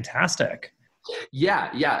 which is fantastic.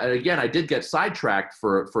 Yeah. And again, I did get sidetracked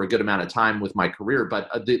for a good amount of time with my career, but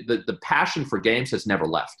the passion for games has never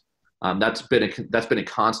left. That's been a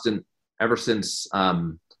constant ever since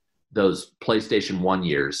those PlayStation 1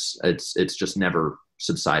 years. It's just never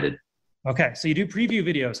subsided. Okay. So you do preview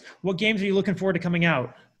videos. What games are you looking forward to coming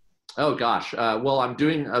out? Oh gosh. Well, I'm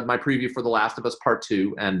doing my preview for The Last of Us Part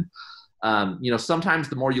 2. And, sometimes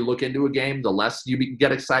the more you look into a game, the less you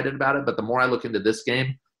get excited about it. But the more I look into this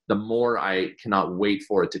game, the more I cannot wait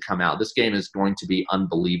for it to come out. This game is going to be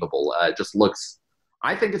unbelievable. It just looks,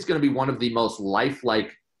 I think it's going to be one of the most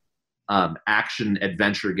lifelike action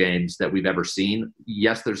adventure games that we've ever seen.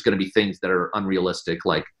 Yes, there's going to be things that are unrealistic.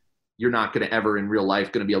 Like you're not going to ever in real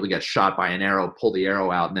life going to be able to get shot by an arrow, pull the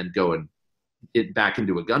arrow out, and then go and it back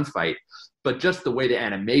into a gunfight. But just the way the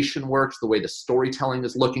animation works, the way the storytelling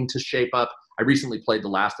is looking to shape up. I recently played The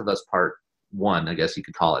Last of Us Part 1, I guess you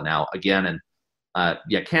could call it now, again. And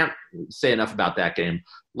can't say enough about that game.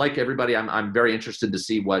 Like everybody, I'm very interested to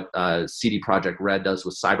see what CD Projekt Red does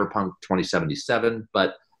with Cyberpunk 2077.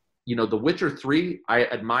 But, The Witcher 3, I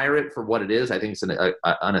admire it for what it is. I think it's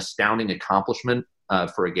an astounding accomplishment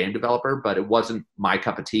for a game developer, but it wasn't my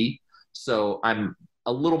cup of tea. So I'm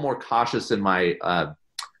a little more cautious in my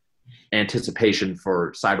anticipation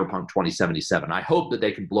for Cyberpunk 2077. I hope that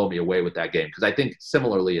they can blow me away with that game, because I think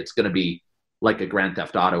similarly it's going to be like a Grand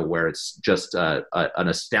Theft Auto where it's just an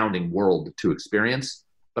astounding world to experience.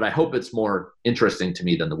 but I hope it's more interesting to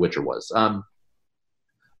me than The Witcher was.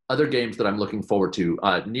 Other games that I'm looking forward to,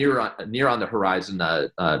 near on the horizon,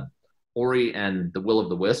 Ori and the Will of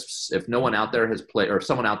the Wisps. If no one out there has played, or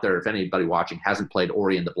someone out there, if anybody watching hasn't played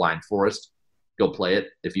Ori and the Blind Forest, go play it.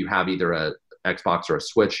 If you have either a Xbox or a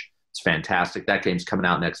Switch, it's fantastic. That game's coming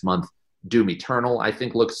out next month. Doom Eternal, I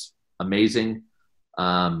think, looks amazing.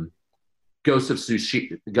 Ghosts of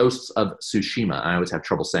Tsushima, I always have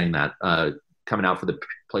trouble saying that, coming out for the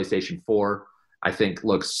PlayStation 4, I think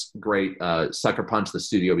looks great. Sucker Punch, the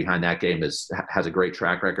studio behind that game, has a great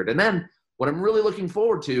track record. And then what I'm really looking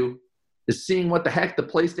forward to is seeing what the heck the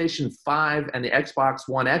PlayStation 5 and the Xbox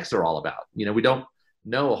One X are all about. You know, we don't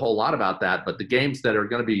know a whole lot about that, but the games that are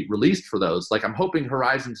going to be released for those, like I'm hoping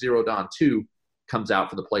Horizon Zero Dawn 2 comes out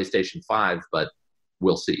for the PlayStation 5, but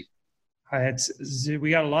we'll see.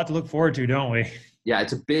 We got a lot to look forward to, don't we? Yeah,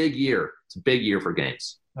 it's a big year. It's a big year for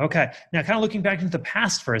games. Okay. Now, kind of looking back into the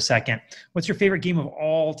past for a second, what's your favorite game of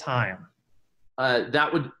all time?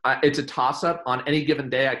 It's a toss-up. On any given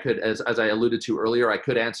day, I could, as I alluded to earlier, I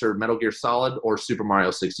could answer Metal Gear Solid or Super Mario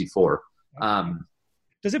 64.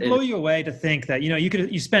 Does it blow you away to think that,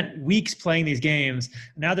 you spent weeks playing these games,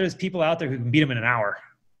 and now there's people out there who can beat them in an hour?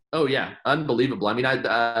 Oh yeah, unbelievable. I mean,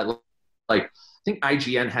 I think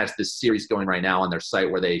IGN has this series going right now on their site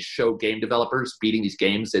where they show game developers beating these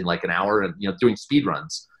games in like an hour and, doing speed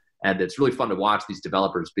runs. And it's really fun to watch these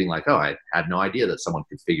developers being like, oh, I had no idea that someone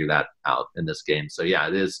could figure that out in this game. So yeah,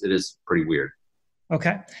 it is pretty weird.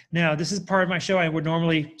 Okay. Now, this is part of my show. I would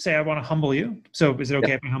normally say I want to humble you. So is it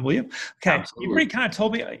okay if I humble you? Okay. Absolutely. You already kind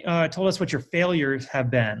of told us what your failures have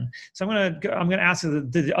been. So I'm going to ask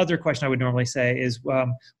the other question I would normally say is,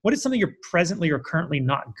 what is something you're presently or currently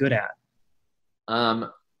not good at?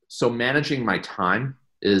 So managing my time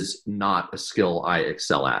is not a skill I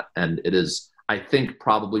excel at. And it is, I think,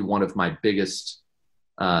 probably one of my biggest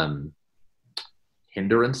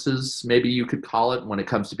hindrances, maybe you could call it, when it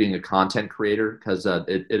comes to being a content creator, because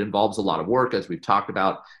it involves a lot of work, as we've talked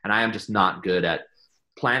about. And I am just not good at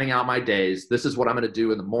planning out my days. This is what I'm going to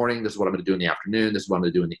do in the morning. This is what I'm going to do in the afternoon. This is what I'm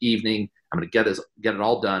going to do in the evening. I'm going to get it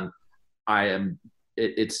all done.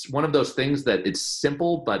 It's one of those things that it's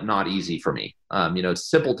simple, but not easy for me. It's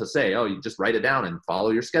simple to say, oh, you just write it down and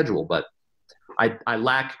follow your schedule. But I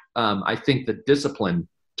lack, I think, the discipline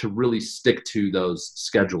to really stick to those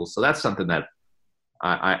schedules. So that's something that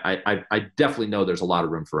I definitely know there's a lot of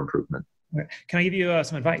room for improvement. Can I give you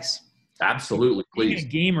some advice? Absolutely, please. Being a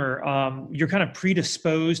gamer, you're kind of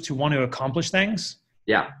predisposed to want to accomplish things.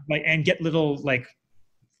 Yeah. And get little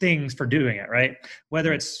things for doing it, right?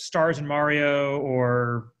 Whether it's stars in Mario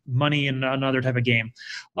or money in another type of game.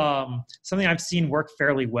 Something I've seen work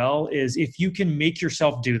fairly well is if you can make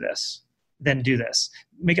yourself do this, then do this.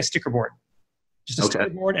 Make a sticker board. Just a sticker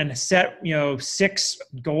board and set, 6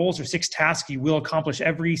 goals or 6 tasks you will accomplish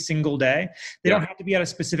every single day. They don't have to be at a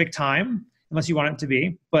specific time unless you want it to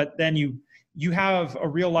be, but then you have a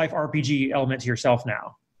real life RPG element to yourself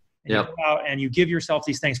now. And you go out and you give yourself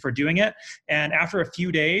these things for doing it. And after a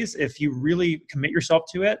few days, if you really commit yourself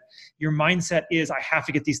to it, your mindset is, I have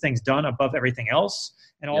to get these things done above everything else.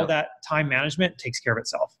 And all that time management takes care of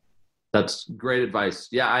itself. That's great advice.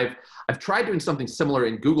 Yeah, I've tried doing something similar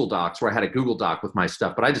in Google Docs, where I had a Google Doc with my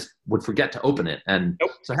stuff, but I just would forget to open it. And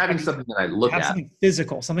so having something that I look at. Something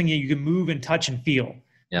physical, something you can move and touch and feel.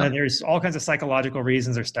 Yeah. There's all kinds of psychological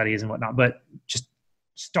reasons or studies and whatnot, but just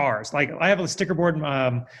stars. Like I have a sticker board in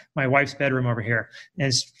my wife's bedroom over here.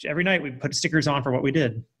 And every night we put stickers on for what we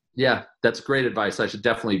did. Yeah, that's great advice. I should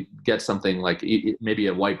definitely get something like maybe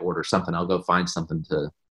a whiteboard or something. I'll go find something to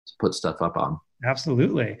put stuff up on.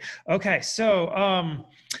 Absolutely. Okay. So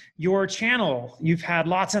your channel, you've had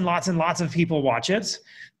lots and lots and lots of people watch it.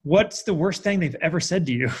 What's the worst thing they've ever said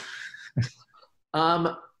to you?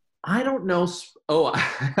 I don't know. Oh,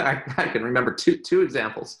 I can remember two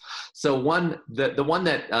examples. So the one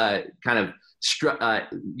that kind of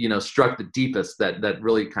struck the deepest, that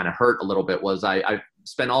really kind of hurt a little bit, was I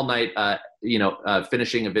spent all night,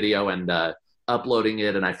 finishing a video and uploading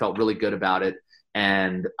it, and I felt really good about it.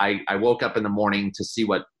 And I woke up in the morning to see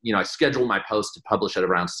what, I scheduled my post to publish at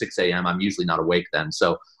around 6 a.m. I'm usually not awake then.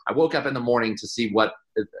 So I woke up in the morning to see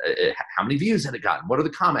how many views had it gotten? What are the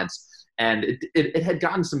comments? And it had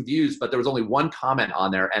gotten some views, but there was only one comment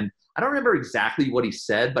on there. And I don't remember exactly what he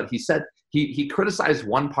said, but he said, he criticized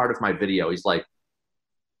one part of my video. He's like,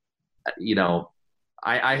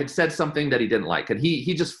 I had said something that he didn't like, and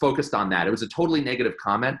he just focused on that. It was a totally negative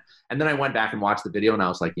comment. And then I went back and watched the video, and I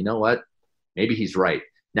was like, you know what? Maybe he's right.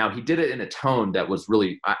 Now, he did it in a tone that was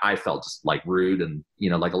really, I felt just like rude and,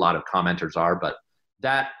 like a lot of commenters are, but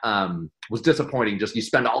that was disappointing. Just you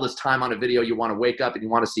spend all this time on a video, you want to wake up and you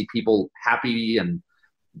want to see people happy and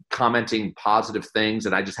commenting positive things.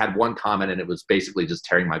 And I just had one comment and it was basically just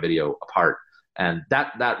tearing my video apart. And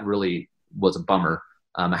that really was a bummer.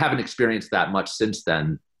 I haven't experienced that much since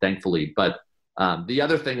then, thankfully. But the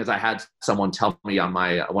other thing is I had someone tell me on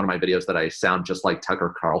one of my videos that I sound just like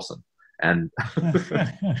Tucker Carlson. And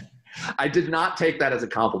I did not take that as a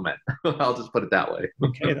compliment. I'll just put it that way.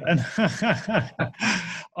 Okay, then.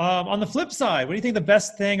 On the flip side, what do you think the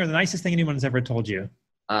best thing or the nicest thing anyone's ever told you?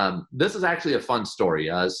 This is actually a fun story.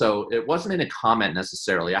 So it wasn't in a comment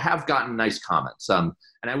necessarily. I have gotten nice comments. And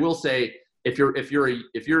I will say, if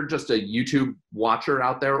you're just a YouTube watcher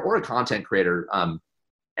out there or a content creator,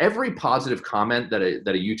 every positive comment that a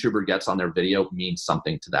YouTuber gets on their video means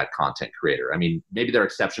something to that content creator. I mean, maybe there are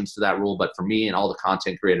exceptions to that rule, but for me and all the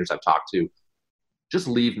content creators I've talked to, just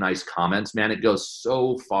leave nice comments, man. It goes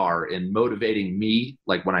so far in motivating me,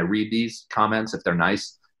 like when I read these comments, if they're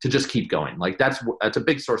nice, to just keep going. Like that's a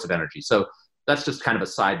big source of energy. So that's just kind of a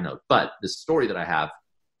side note. But the story that I have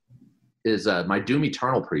is my Doom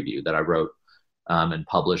Eternal preview that I wrote and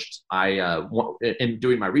published. In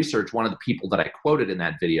doing my research, one of the people that I quoted in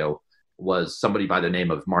that video was somebody by the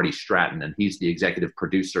name of Marty Stratton, and he's the executive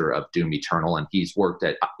producer of Doom Eternal, and he's worked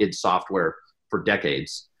at id Software for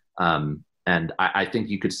decades. And I think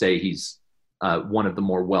you could say he's one of the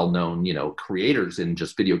more well-known, creators in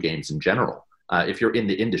just video games in general, if you're in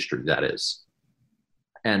the industry, that is.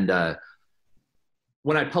 And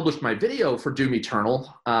when I published my video for Doom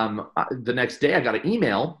Eternal, the next day I got an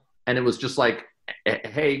email, and it was just like,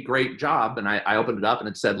 hey, great job. And I opened it up and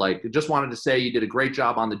it said, like, just wanted to say you did a great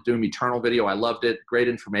job on the Doom Eternal video. I loved it. Great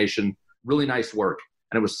information. Really nice work.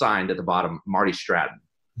 And it was signed at the bottom, Marty Stratton.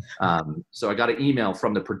 So I got an email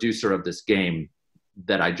from the producer of this game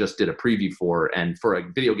that I just did a preview for. And for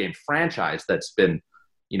a video game franchise that's been,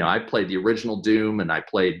 I played the original Doom, and I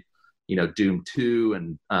played, Doom 2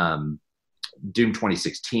 and Doom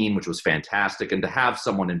 2016, which was fantastic. And to have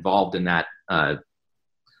someone involved in that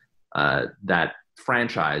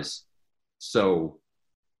franchise so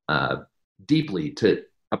deeply to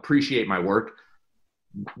appreciate my work,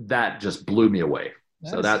 that just blew me away.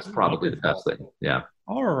 So that's probably the best thing. Yeah.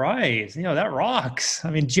 All right. That rocks.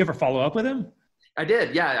 I mean, did you ever follow up with him? I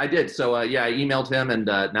did. Yeah, I did. So I emailed him, and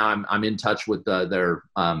now I'm in touch with their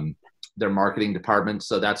marketing department.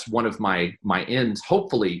 So that's one of my ends.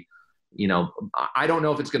 Hopefully, I don't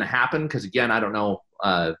know if it's going to happen, because again, I don't know.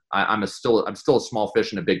 I'm still a small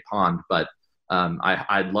fish in a big pond, but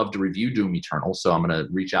I'd love to review Doom Eternal. So I'm going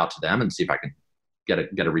to reach out to them and see if I can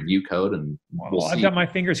get a review code, and we'll see. I've got my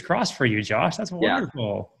fingers crossed for you, Josh. That's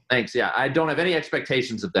wonderful. Yeah. Thanks. Yeah. I don't have any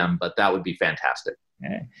expectations of them, but that would be fantastic.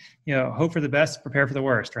 Okay. Hope for the best, prepare for the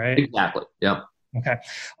worst, right? Exactly. Yep. Okay.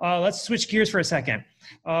 Let's switch gears for a second.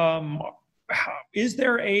 Is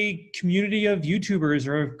there a community of YouTubers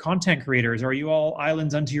or content creators? Or are you all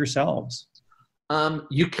islands unto yourselves?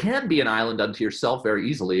 You can be an island unto yourself very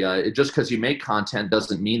easily. Just because you make content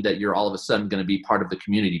doesn't mean that you're all of a sudden going to be part of the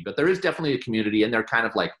community. But there is definitely a community, and they're kind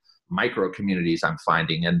of like micro communities, I'm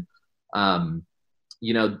finding. And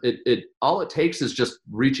all it takes is just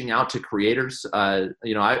reaching out to creators. I'm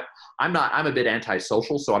a bit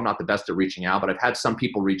antisocial, so I'm not the best at reaching out. But I've had some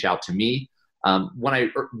people reach out to me.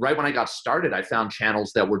 Right when I got started, I found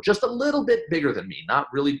channels that were just a little bit bigger than me, not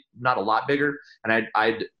a lot bigger. And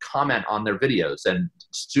I'd comment on their videos, and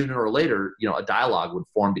sooner or later, a dialogue would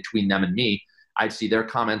form between them and me. I'd see their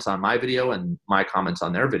comments on my video and my comments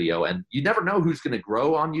on their video. And you never know who's going to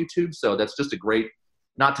grow on YouTube. So that's just a great,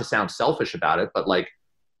 not to sound selfish about it, but like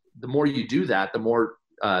the more you do that, the more,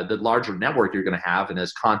 the larger network you're going to have. And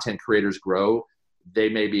as content creators grow, they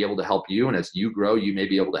may be able to help you. And as you grow, you may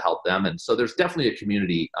be able to help them. And so there's definitely a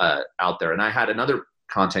community out there. And I had another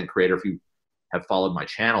content creator, if you have followed my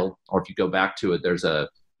channel, or if you go back to it, there's a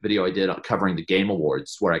video I did covering the Game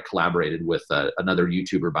Awards where I collaborated with another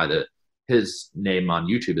YouTuber his name on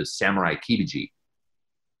YouTube is Samurai Kibiji.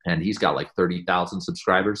 And he's got like 30,000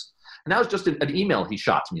 subscribers. And that was just an email he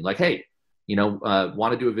shot to me like, hey,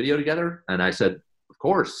 want to do a video together? And I said, of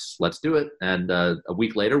course, let's do it. And a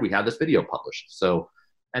week later, we had this video published. So,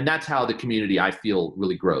 and that's how the community, I feel,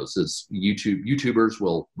 really grows, is YouTubers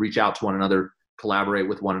will reach out to one another, collaborate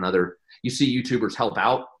with one another. You see YouTubers help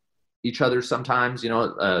out each other sometimes.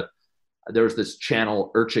 There's this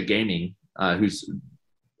channel, Urcha Gaming, who's,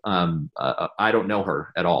 I don't know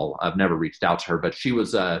her at all. I've never reached out to her, but she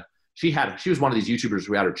was one of these YouTubers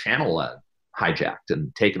who had her channel hijacked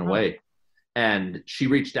and taken away. And she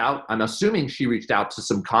reached out. I'm assuming she reached out to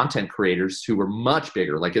some content creators who were much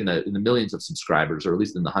bigger, like in the millions of subscribers, or at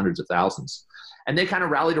least in the hundreds of thousands. And they kind of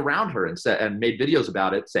rallied around her and said, and made videos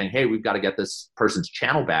about it, saying, "Hey, we've got to get this person's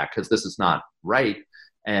channel back because this is not right."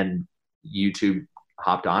 And YouTube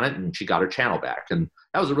hopped on it, and she got her channel back. And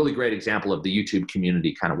that was a really great example of the YouTube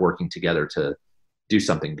community kind of working together to do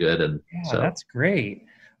something good. And yeah, that's great.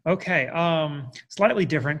 Okay. Slightly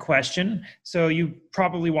different question. So you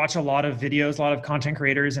probably watch a lot of videos, a lot of content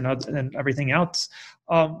creators and everything else.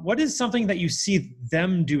 What is something that you see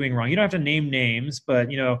them doing wrong? You don't have to name names, but,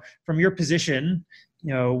 you know, from your position,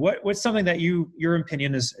 you know, what's something that your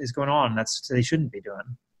opinion is going on that's they shouldn't be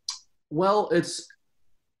doing? Well, it's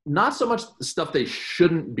not so much stuff they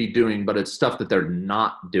shouldn't be doing, but it's stuff that they're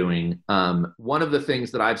not doing. One of the things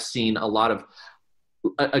that I've seen a lot of,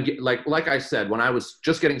 like I said, when I was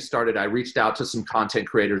just getting started, I reached out to some content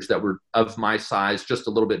creators that were of my size, just a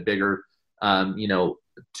little bit bigger. You know,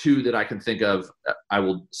 two that I can think of, I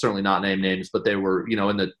will certainly not name names, but they were, you know,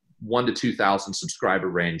 in the 1,000 to 2,000 subscriber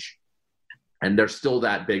range, and they're still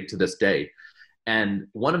that big to this day. And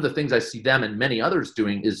one of the things I see them and many others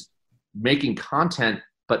doing is making content,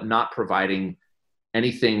 but not providing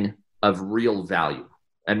anything of real value.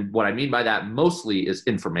 And what I mean by that mostly is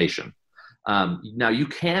information. Now you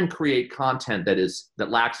can create content that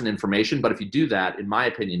lacks in information, but if you do that, in my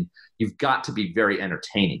opinion, you've got to be very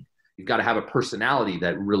entertaining. You've got to have a personality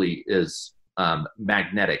that really is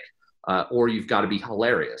magnetic, or you've got to be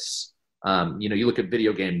hilarious. You know, you look at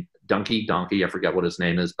video game Donkey, I forget what his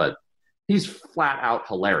name is, but he's flat out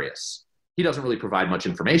hilarious. He doesn't really provide much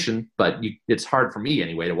information, but it's hard for me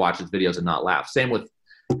anyway to watch his videos and not laugh. Same with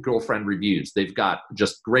Girlfriend Reviews. They've got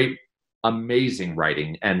just great, amazing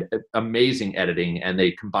writing and amazing editing, and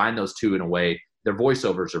they combine those two in a way. Their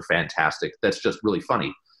voiceovers are fantastic. That's just really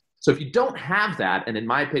funny. So if you don't have that, and in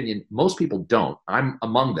my opinion, most people don't, I'm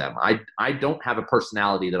among them. I don't have a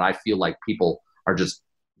personality that I feel like people are just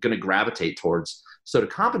going to gravitate towards. So to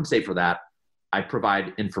compensate for that, I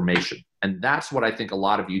provide information. And that's what I think a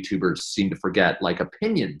lot of YouTubers seem to forget. Like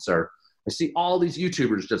opinions I see all these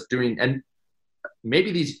YouTubers just doing, and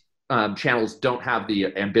maybe these channels don't have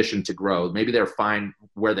the ambition to grow. Maybe they're fine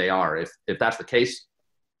where they are. If that's the case,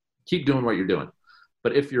 keep doing what you're doing.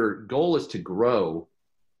 But if your goal is to grow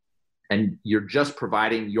and you're just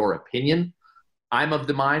providing your opinion, I'm of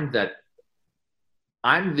the mind that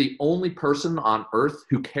I'm the only person on earth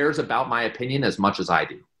who cares about my opinion as much as I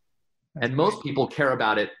do. And most people care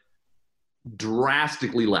about it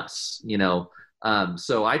drastically less, you know.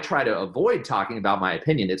 So I try to avoid talking about my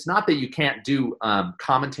opinion. It's not that you can't do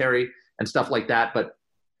commentary and stuff like that, but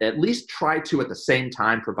at least try to at the same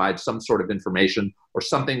time provide some sort of information or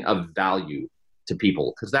something of value to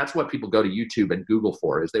people, because that's what people go to YouTube and Google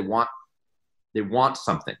for, is they want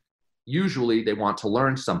something. Usually they want to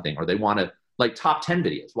learn something, or they want to, like, top 10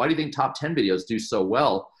 videos. Why do you think top 10 videos do so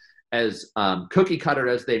well? As cookie cutter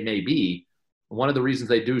as they may be, one of the reasons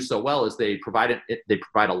they do so well is they provide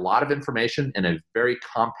a lot of information in a very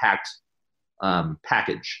compact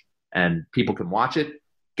package, and people can watch it,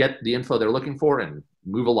 get the info they're looking for, and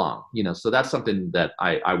move along. You know, so that's something that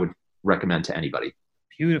I would recommend to anybody.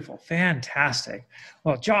 Beautiful. Fantastic.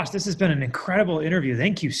 Well, Josh, this has been an incredible interview.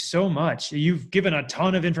 Thank you so much. You've given a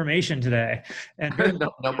ton of information today. And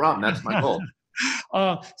no problem. That's my goal.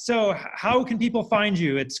 So how can people find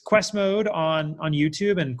you? It's Quest Mode on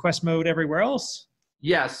YouTube and Quest Mode everywhere else?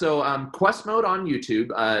 Yeah, so Quest Mode on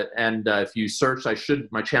YouTube, and if you search,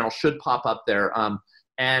 my channel should pop up there.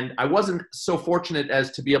 And I wasn't so fortunate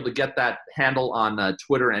as to be able to get that handle on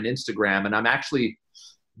Twitter and Instagram, and I'm actually,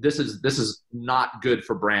 this is not good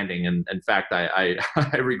for branding. And in fact, I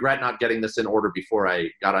regret not getting this in order before I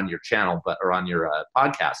got on your channel, or on your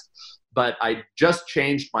podcast. But I just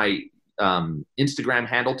changed my Instagram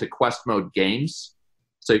handle to Quest Mode Games.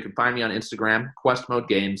 So you can find me on Instagram, Quest Mode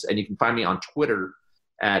Games, and you can find me on Twitter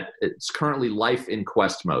it's currently Life in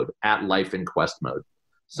Quest Mode, at Life in Quest Mode.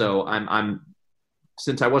 So I'm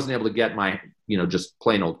since I wasn't able to get my, just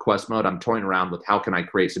plain old Quest Mode, I'm toying around with how can I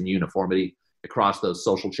create some uniformity across those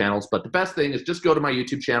social channels. But the best thing is just go to my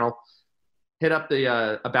YouTube channel, hit up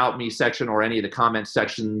the About Me section or any of the comments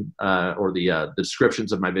section or the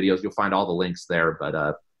descriptions of my videos. You'll find all the links there.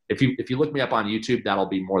 But if you look me up on YouTube, that'll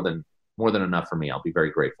be more than enough for me. I'll be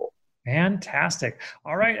very grateful. Fantastic.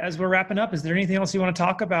 All right. As we're wrapping up, is there anything else you want to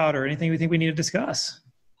talk about or anything you think we need to discuss?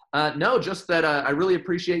 No, just that I really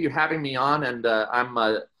appreciate you having me on, and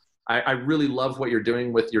I really love what you're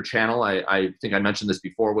doing with your channel. I think I mentioned this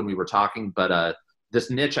before when we were talking, but this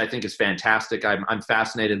niche I think is fantastic. I'm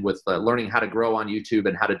fascinated with learning how to grow on YouTube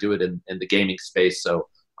and how to do it in the gaming space. So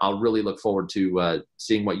I'll really look forward to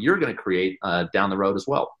seeing what you're going to create down the road as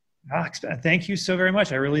well. Thank you so very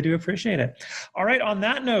much. I really do appreciate it. All right. On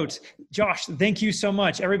that note, Josh, thank you so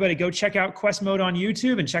much. Everybody go check out Quest Mode on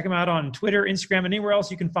YouTube and check him out on Twitter, Instagram, and anywhere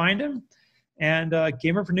else you can find him. And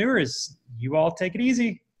Gamerpreneurs, you all take it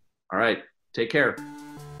easy. All right. Take care.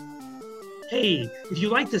 Hey, if you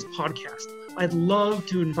like this podcast, I'd love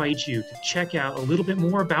to invite you to check out a little bit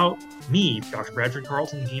more about me, Dr. Bradford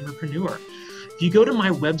Carlton, Gamerpreneur. If you go to my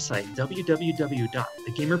website,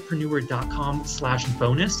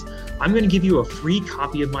 www.thegamerpreneur.com/bonus, I'm going to give you a free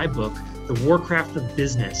copy of my book, The Warcraft of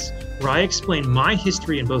Business, where I explain my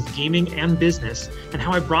history in both gaming and business and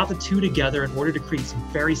how I brought the two together in order to create some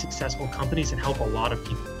very successful companies and help a lot of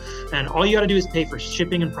people. And all you got to do is pay for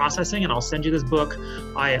shipping and processing, and I'll send you this book.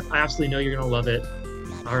 I absolutely know you're going to love it.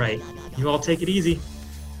 All right, you all take it easy.